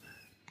coin,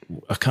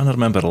 I can't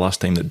remember the last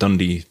time that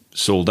Dundee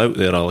sold out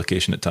their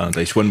allocation at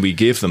Tannadice when we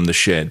gave them the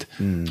Shed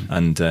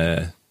and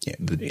the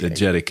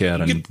Jerry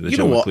Kerr and the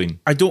Jonno McKeith.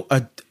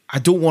 I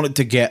don't want it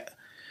to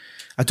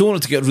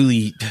get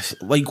really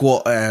like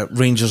what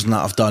Rangers and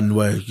that have done,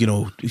 where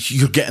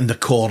you're getting the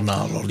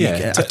corner or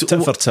tit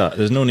for tat.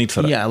 There's no need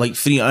for it. Yeah, like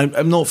free.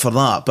 I'm not for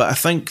that, but I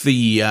think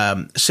the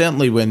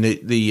certainly when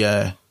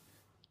the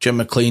Jim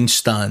McLean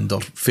stand,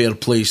 or fair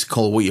place,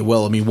 call it what you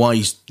will. I mean, why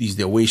he's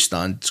the away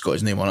stand? It's got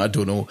his name on it, I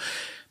don't know,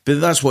 but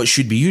that's what it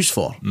should be used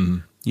for.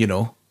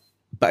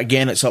 But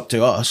again, it's up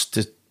to us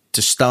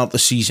to start the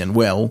season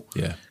well.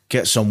 Yeah.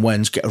 Get some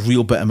wins, get a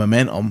real bit of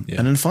momentum,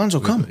 and then fans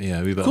will come.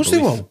 Yeah, of course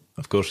they will.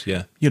 Of course,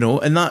 yeah.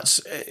 And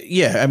that's,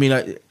 I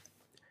mean,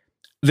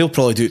 they'll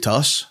probably do it to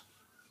us.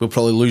 We'll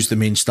probably lose the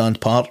main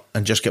stand part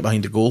and just get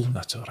behind the goal.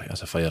 That's all right.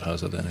 That's a fire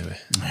hazard anyway.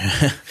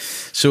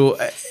 So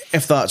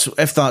if that's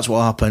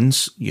what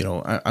happens,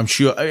 I'm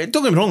sure,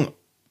 don't get me wrong,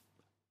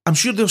 I'm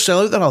sure they'll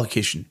sell out their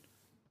allocation,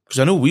 because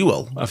I know we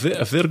will.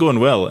 If they're going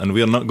well and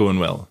we're not going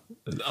well,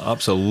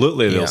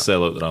 absolutely they'll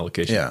sell out their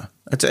allocation. Yeah.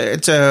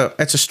 It's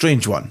a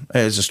strange one.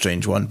 It is a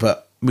strange one,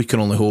 but we can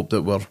only hope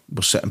that we're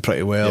sitting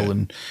pretty well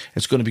and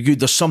it's going to be good.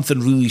 There's something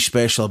really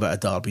special about a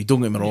derby,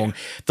 don't get me wrong.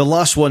 The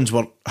last ones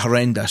were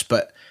horrendous,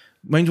 but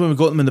mind when we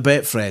got them in the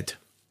Betfred?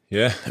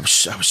 Yeah. It was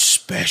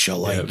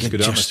special. It was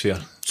good atmosphere.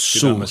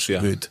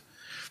 Good.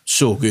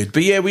 So good.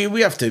 But yeah,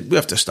 we have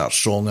to start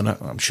strong in it.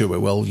 I'm sure we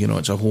will.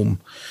 It's a home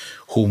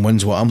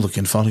win's what I'm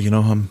looking for.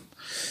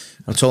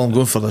 That's all I'm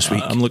going for this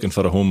week. I'm looking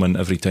for a home win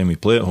every time we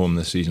play at home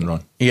this season,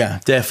 Ron. Yeah,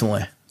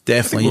 definitely.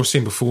 I think we were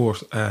saying before,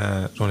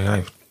 Ronnie and I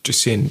were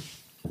just saying,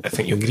 I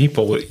think you agree,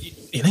 Paul,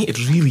 that United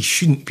really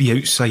shouldn't be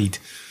outside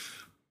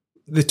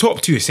the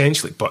top two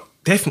essentially, but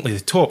definitely the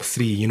top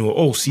three,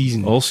 all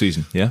season. All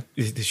season, yeah.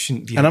 They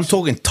shouldn't be and outside. I'm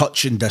talking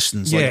touching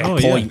distance, like a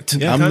point.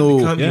 Yeah. I'm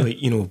can't be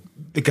like,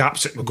 the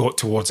gaps that we got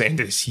towards the end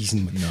of the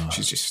season, which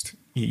is just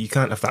You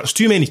can't have that. There's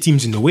too many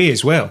teams in the way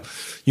as well.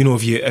 You know,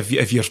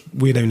 if you're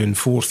way down in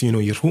fourth, you know,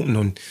 you're hoping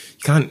on.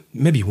 You can't.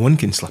 Maybe one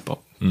can slip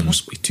up,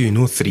 possibly two,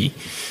 no three.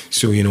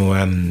 So you know,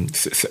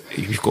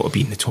 you've got to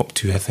be in the top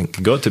two. I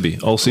think. Got to be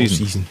all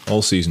season.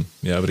 All season.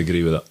 Yeah, I would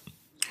agree with that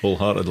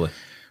wholeheartedly.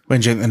 When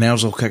do you think the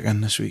nerves will kick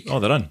in this week? Oh,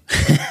 they're in.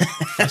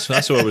 That's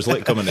what it was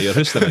like coming to your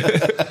house tonight.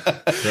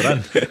 They're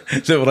in.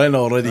 They were in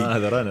already.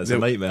 They're in. It's a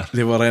nightmare.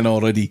 They were in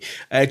already.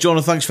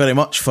 Jonno, thanks very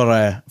much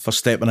for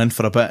stepping in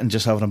for a bit and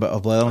just having a bit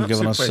of blather and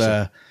giving us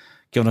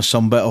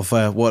some bit of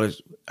how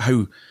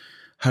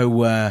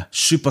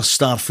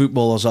superstar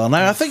footballers are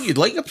now. I think you'd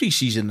like a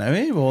pre-season now,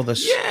 eh? All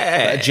this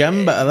bit of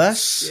gym, bit of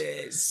this,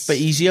 bit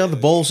easier. The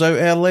ball's out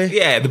early.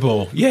 Yeah, the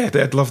ball. Yeah,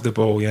 I'd love the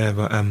ball. Yeah,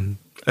 but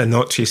and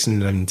not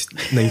chasing around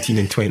 19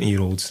 and 20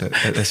 year olds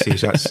at this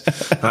age.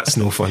 That's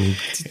no fun.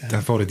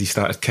 I've already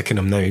started kicking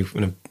them now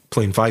when I'm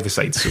playing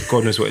five-a-side, so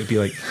God knows what it'd be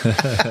like.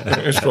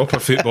 It's proper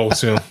football,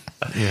 so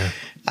yeah.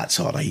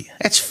 That's all right.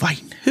 It's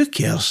fine. Who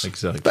cares?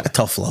 Exactly. Bit of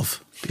tough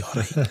love. Be all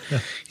right. You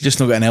just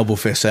not got an elbow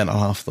for a centre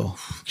half though.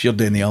 You're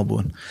doing the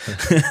elbowing.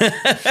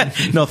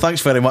 No, thanks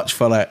very much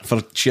for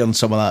sharing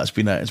some of that.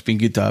 It's been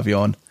good to have you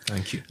on.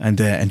 Thank you. And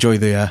enjoy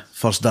the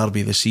first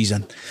derby of the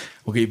season.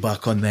 We'll get you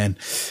back on then.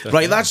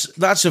 Right,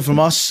 that's it from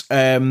us.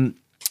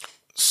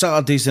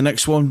 Saturday's the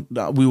next one.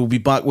 We will be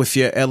back with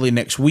you early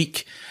next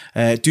week.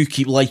 Do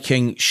keep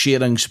liking,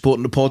 sharing,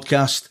 supporting the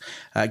podcast.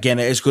 Again,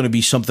 it is going to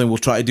be something we'll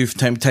try to do from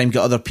time to time,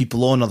 get other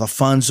people on, other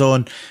fans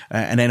on,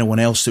 and anyone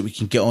else that we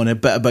can get on. A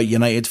bit about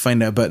United,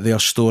 find out about their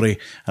story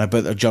and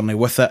about their journey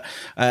with it.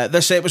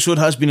 This episode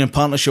has been in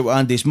partnership with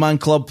Andy's Man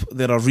Club.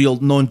 They're a real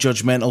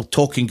non-judgmental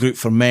talking group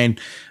for men.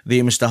 The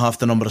aim is to halve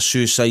the number of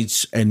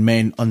suicides in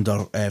men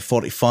under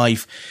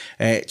 45.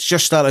 It's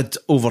just started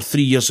over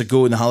 3 years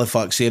ago in the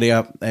Halifax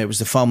area. It was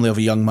the family of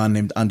a young man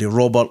named Andy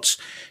Roberts.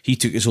 He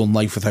took his own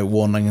life without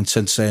warning, and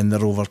since then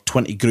there are over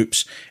 20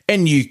 groups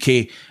in the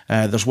UK.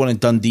 There's one in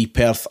Dundee,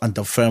 Perth and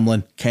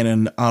Dunfermline, kind of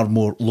in our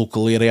more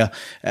local area.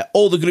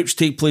 All the groups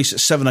take place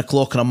at 7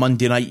 o'clock on a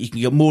Monday night. You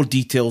can get more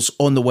details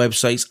on the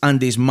websites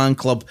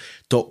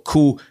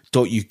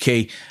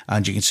andysmanclub.co.uk,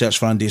 and you can search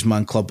for Andy's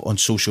Man Club on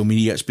social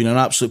media. It's been an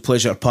absolute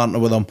pleasure to partner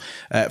with them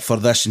for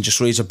this and just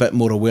raise a bit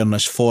more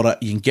awareness for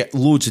it. You can get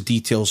loads of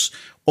details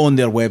on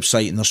their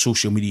website and their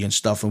social media and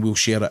stuff, and we'll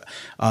share it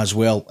as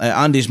well.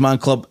 Andy's Man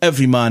Club,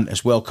 every man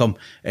is welcome.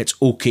 It's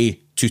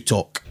okay to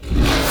talk.